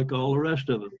 just like all the rest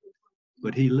of them.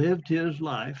 But he lived his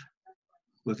life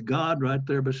with God right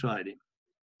there beside him.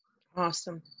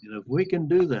 Awesome. And if we can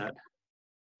do that,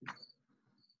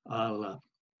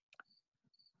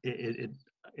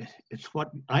 it's what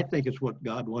I think it's what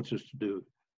God wants us to do.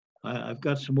 I've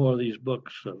got some more of these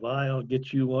books. Vi, I'll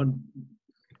get you one.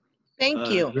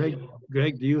 Thank you.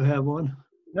 Greg, do you have one?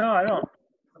 No, I don't.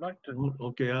 I'd like to.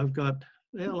 Okay, I've got,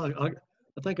 well,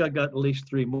 I think I got at least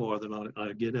 3 more that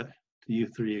I'll get to you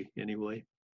 3 anyway.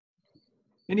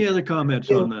 Any other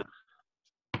comments on that?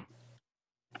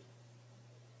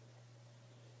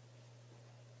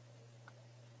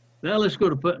 Now let's go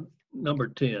to number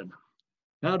 10.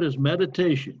 How does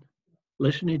meditation,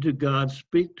 listening to God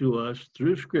speak to us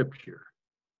through Scripture,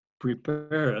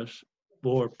 prepare us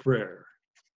for prayer?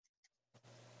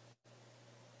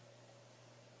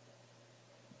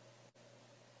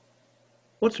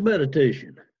 What's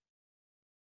meditation?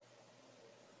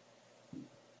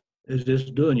 Is this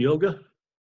doing yoga?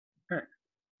 Sure.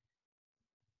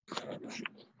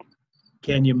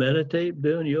 Can you meditate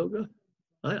doing yoga?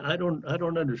 I don't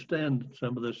understand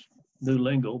some of this new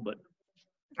lingo, but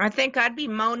I think I'd be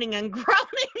moaning and groaning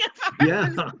if I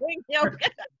was doing yoga.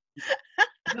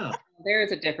 yeah.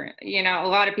 There's a different, a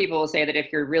lot of people will say that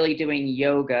if you're really doing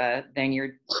yoga, then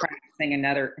you're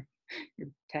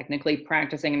technically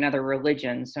practicing another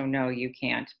religion. So no, you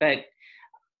can't. But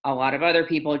a lot of other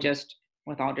people just,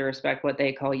 with all due respect, what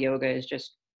they call yoga is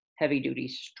just heavy duty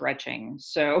stretching.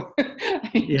 So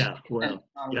Yeah, well,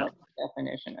 yeah. What the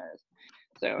definition is.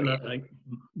 So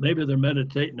maybe they're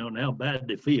meditating on how bad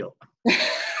they feel.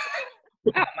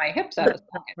 Wow, my hips out of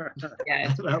socket.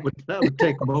 Yeah, that would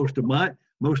take most of my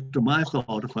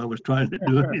thought if I was trying to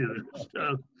do any of this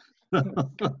stuff.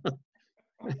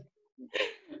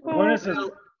 When is this?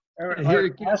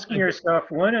 Asking yourself,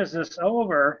 when is this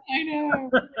over? I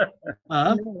know.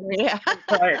 Yeah.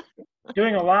 Right.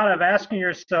 Doing a lot of asking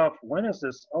yourself, when is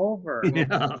this over?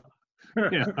 Yeah.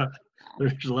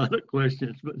 There's a lot of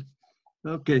questions, but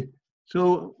okay.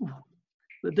 So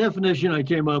the definition I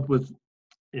came up with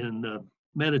in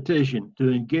meditation: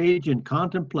 to engage in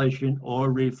contemplation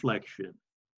or reflection.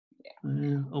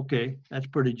 Okay, that's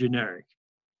pretty generic.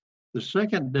 The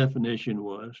second definition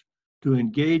was to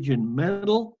engage in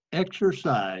mental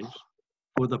exercise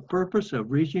for the purpose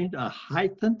of reaching a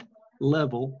heightened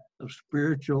level of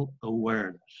spiritual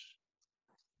awareness.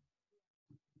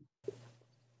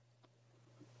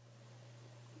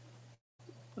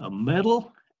 A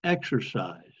mental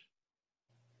exercise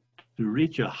to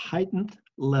reach a heightened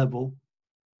level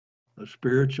of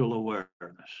spiritual awareness.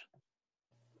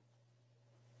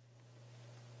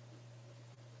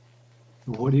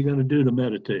 What are you going to do to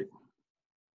meditate?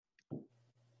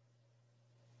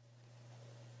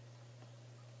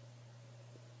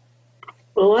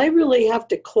 Well, I really have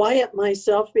to quiet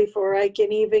myself before I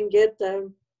can even get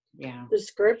the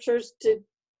scriptures to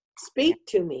speak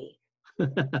to me.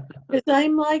 Because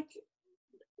I'm like,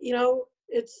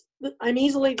 I'm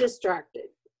easily distracted.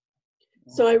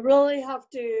 So I really have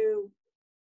to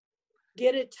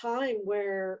get a time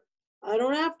where I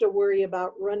don't have to worry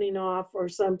about running off or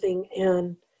something,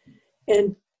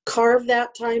 and carve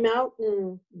that time out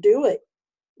and do it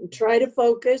and try to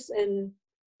focus and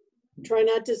try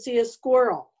not to see a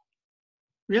squirrel.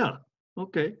 Yeah.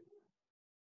 Okay.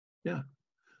 Yeah.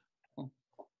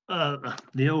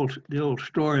 the old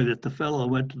story that the fellow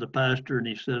went to the pastor and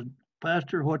he said,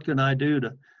 "Pastor, what can I do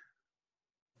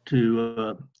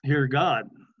to hear God,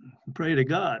 pray to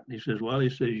God?" He says, "Well," he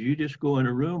says, "you just go in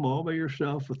a room all by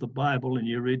yourself with the Bible and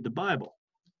you read the Bible."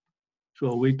 So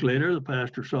a week later, the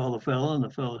pastor saw the fellow, and the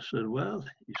fellow said, "Well,"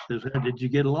 he says, "how did you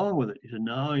get along with it?" He said,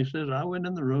 "No," he says, "I went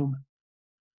in the room."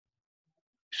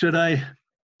 He said, "I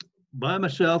by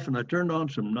myself, and I turned on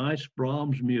some nice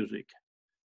Brahms music."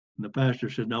 And the pastor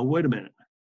said, "Now, wait a minute.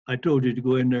 I told you to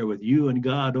go in there with you and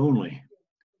God only."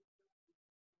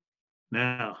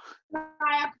 Now,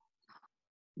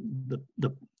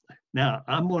 now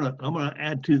I'm gonna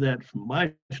add to that from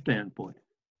my standpoint.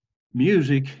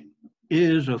 Music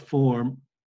is a form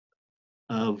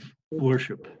of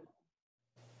worship.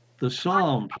 The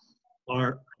Psalms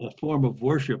are a form of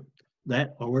worship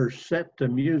that are set to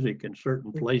music in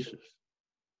certain places.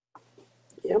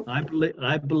 Yep.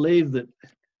 I believe that,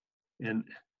 and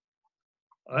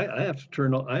I have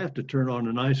to turn on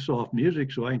a nice soft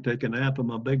music so I can take a nap in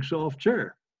my big soft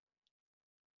chair.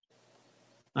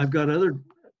 I've got other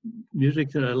music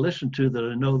that I listen to that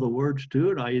I know the words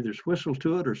to it. I either whistle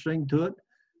to it or sing to it.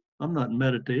 I'm not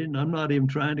meditating. I'm not even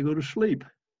trying to go to sleep.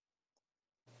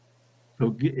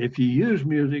 So if you use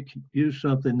music, use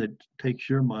something that takes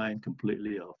your mind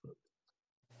completely off of it.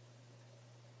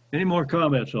 Any more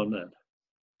comments on that?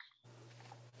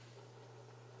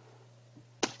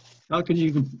 How can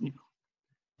you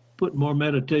put more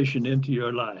meditation into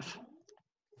your life?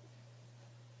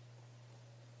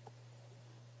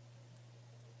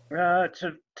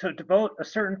 To devote a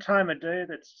certain time of day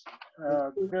that's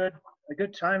a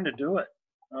good time to do it.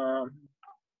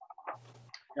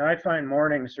 I find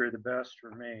mornings are the best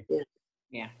for me.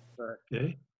 Yeah. But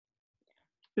Okay.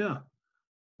 Yeah.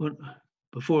 Well,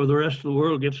 before the rest of the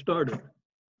world gets started.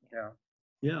 yeah.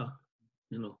 Yeah.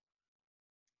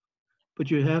 But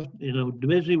you have, the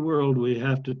busy world, we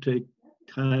have to take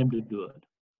time to do it.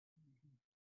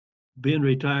 Being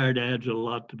retired adds a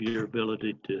lot to your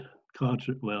ability to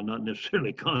concentrate, well, not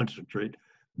necessarily concentrate,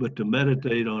 but to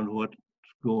meditate on what's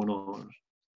going on.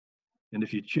 And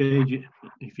if you change it,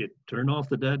 if you turn off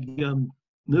the dadgum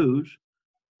news,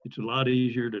 it's a lot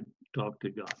easier to talk to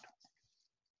God.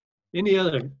 Any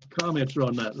other comments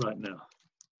on that right now?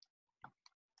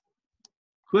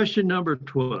 Question number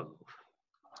 12.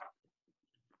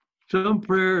 Some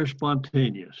prayer is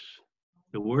spontaneous,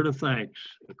 the word of thanks,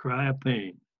 a cry of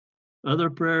pain. Other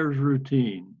prayer is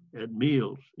routine, at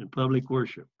meals, in public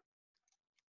worship.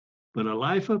 But a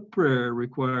life of prayer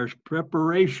requires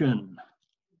preparation,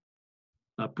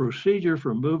 a procedure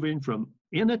for moving from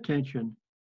inattention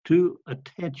to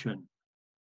attention.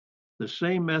 The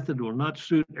same method will not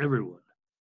suit everyone.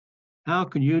 How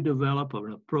can you develop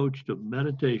an approach to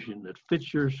meditation that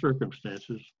fits your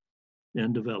circumstances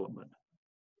and development?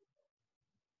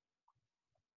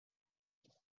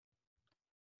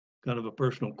 Kind of a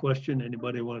personal question.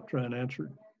 Anybody want to try and answer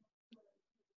it?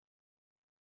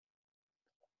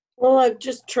 Well, I've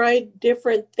just tried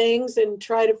different things and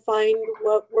try to find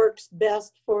what works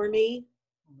best for me.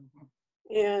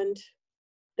 And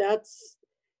that's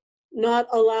not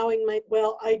allowing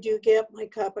I do get my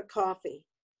cup of coffee,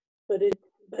 but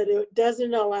it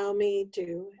doesn't allow me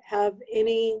to have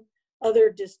any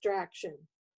other distraction.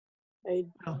 I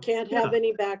can't have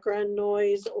any background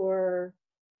noise, or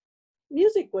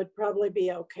music would probably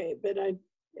be okay, but and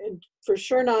for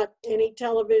sure not any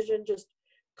television. Just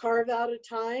carve out a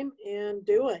time and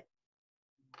do it.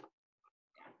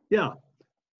 Yeah,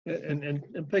 and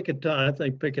pick a time. I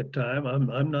think pick a time.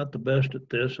 I'm not the best at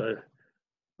this. I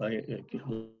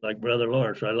like Brother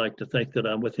Lawrence. I like to think that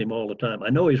I'm with him all the time. I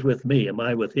know he's with me. Am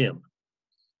I with him?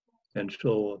 And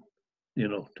so,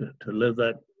 to live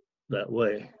that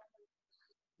way.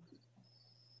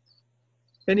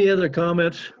 Any other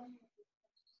comments?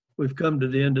 We've come to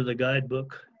the end of the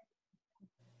guidebook.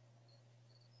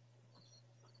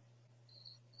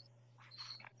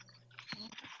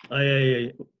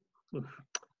 I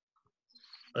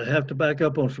have to back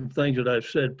up on some things that I've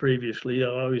said previously. I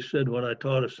always said when I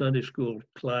taught a Sunday school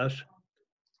class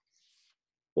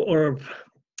or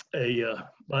a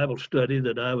Bible study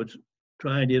that I would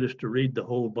try and get us to read the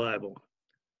whole Bible.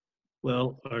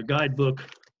 Well, our guidebook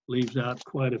leaves out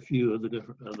quite a few of the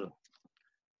different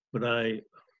but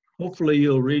hopefully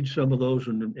you'll read some of those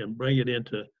and bring it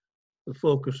into the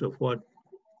focus of what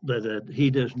that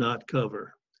he does not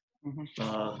cover.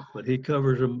 Mm-hmm. But he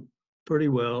covers them pretty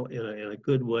well in a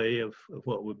good way of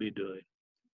what we'll be doing.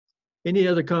 Any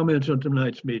other comments on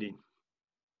tonight's meeting?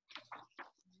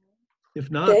 If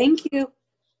not, thank you.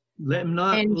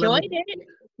 Enjoyed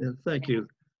it. Thank you.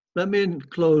 Let me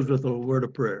close with a word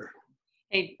of prayer.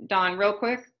 Hey, Don, real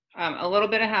quick. A little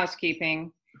bit of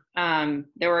housekeeping.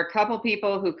 There were a couple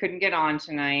people who couldn't get on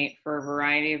tonight for a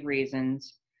variety of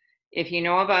reasons. If you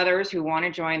know of others who want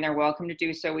to join, they're welcome to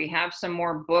do so. We have some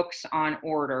more books on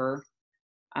order.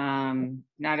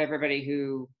 Not everybody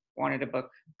who wanted a book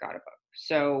got a book.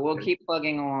 So we'll Okay. keep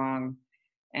plugging along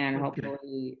and Okay.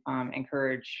 hopefully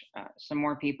encourage some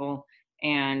more people.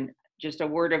 And just a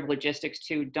word of logistics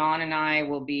too, Dawn and I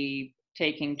will be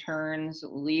taking turns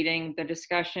leading the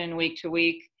discussion week to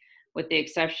week, with the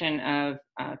exception of,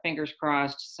 fingers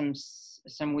crossed,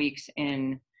 some weeks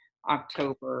in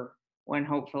October when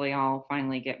hopefully I'll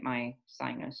finally get my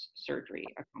sinus surgery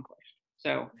accomplished.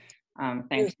 So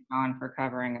thanks, Dawn, for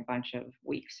covering a bunch of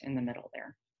weeks in the middle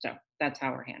there. So that's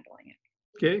how we're handling it.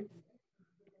 Okay.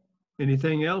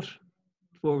 Anything else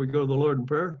before we go to the Lord in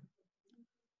prayer?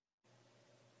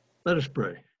 Let us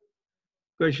pray.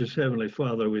 Gracious Heavenly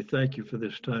Father, we thank you for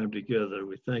this time together.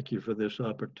 We thank you for this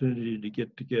opportunity to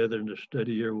get together and to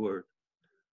study your word.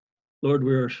 Lord,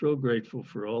 we are so grateful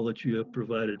for all that you have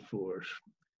provided for us.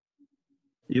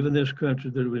 Even this country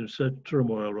that is in such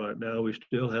turmoil right now, we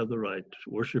still have the right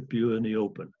to worship you in the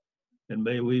open. And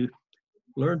may we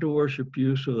learn to worship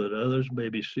you so that others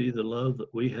maybe see the love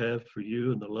that we have for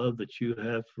you and the love that you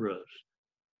have for us.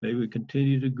 May we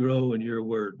continue to grow in your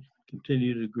word,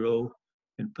 continue to grow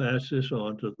and pass this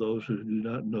on to those who do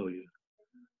not know you.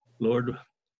 Lord,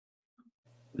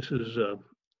 this is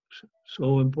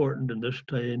so important in this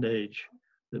day and age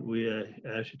that we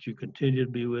ask that you continue to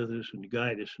be with us and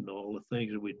guide us in all the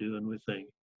things that we do and we think.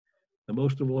 And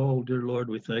most of all, dear Lord,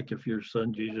 we thank you for your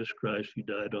Son, Jesus Christ, who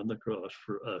died on the cross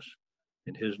for us.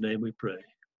 In his name we pray.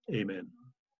 Amen.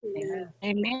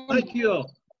 Amen. Thank you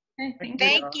all. Okay,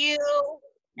 Thank you.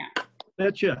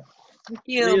 Betcha. Thank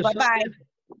See you. you Bye-bye. Sunday.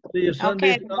 See you Sunday,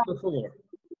 Okay, if not before.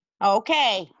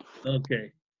 Okay.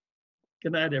 Okay.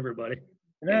 Good night, everybody.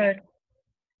 Good night.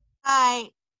 Bye.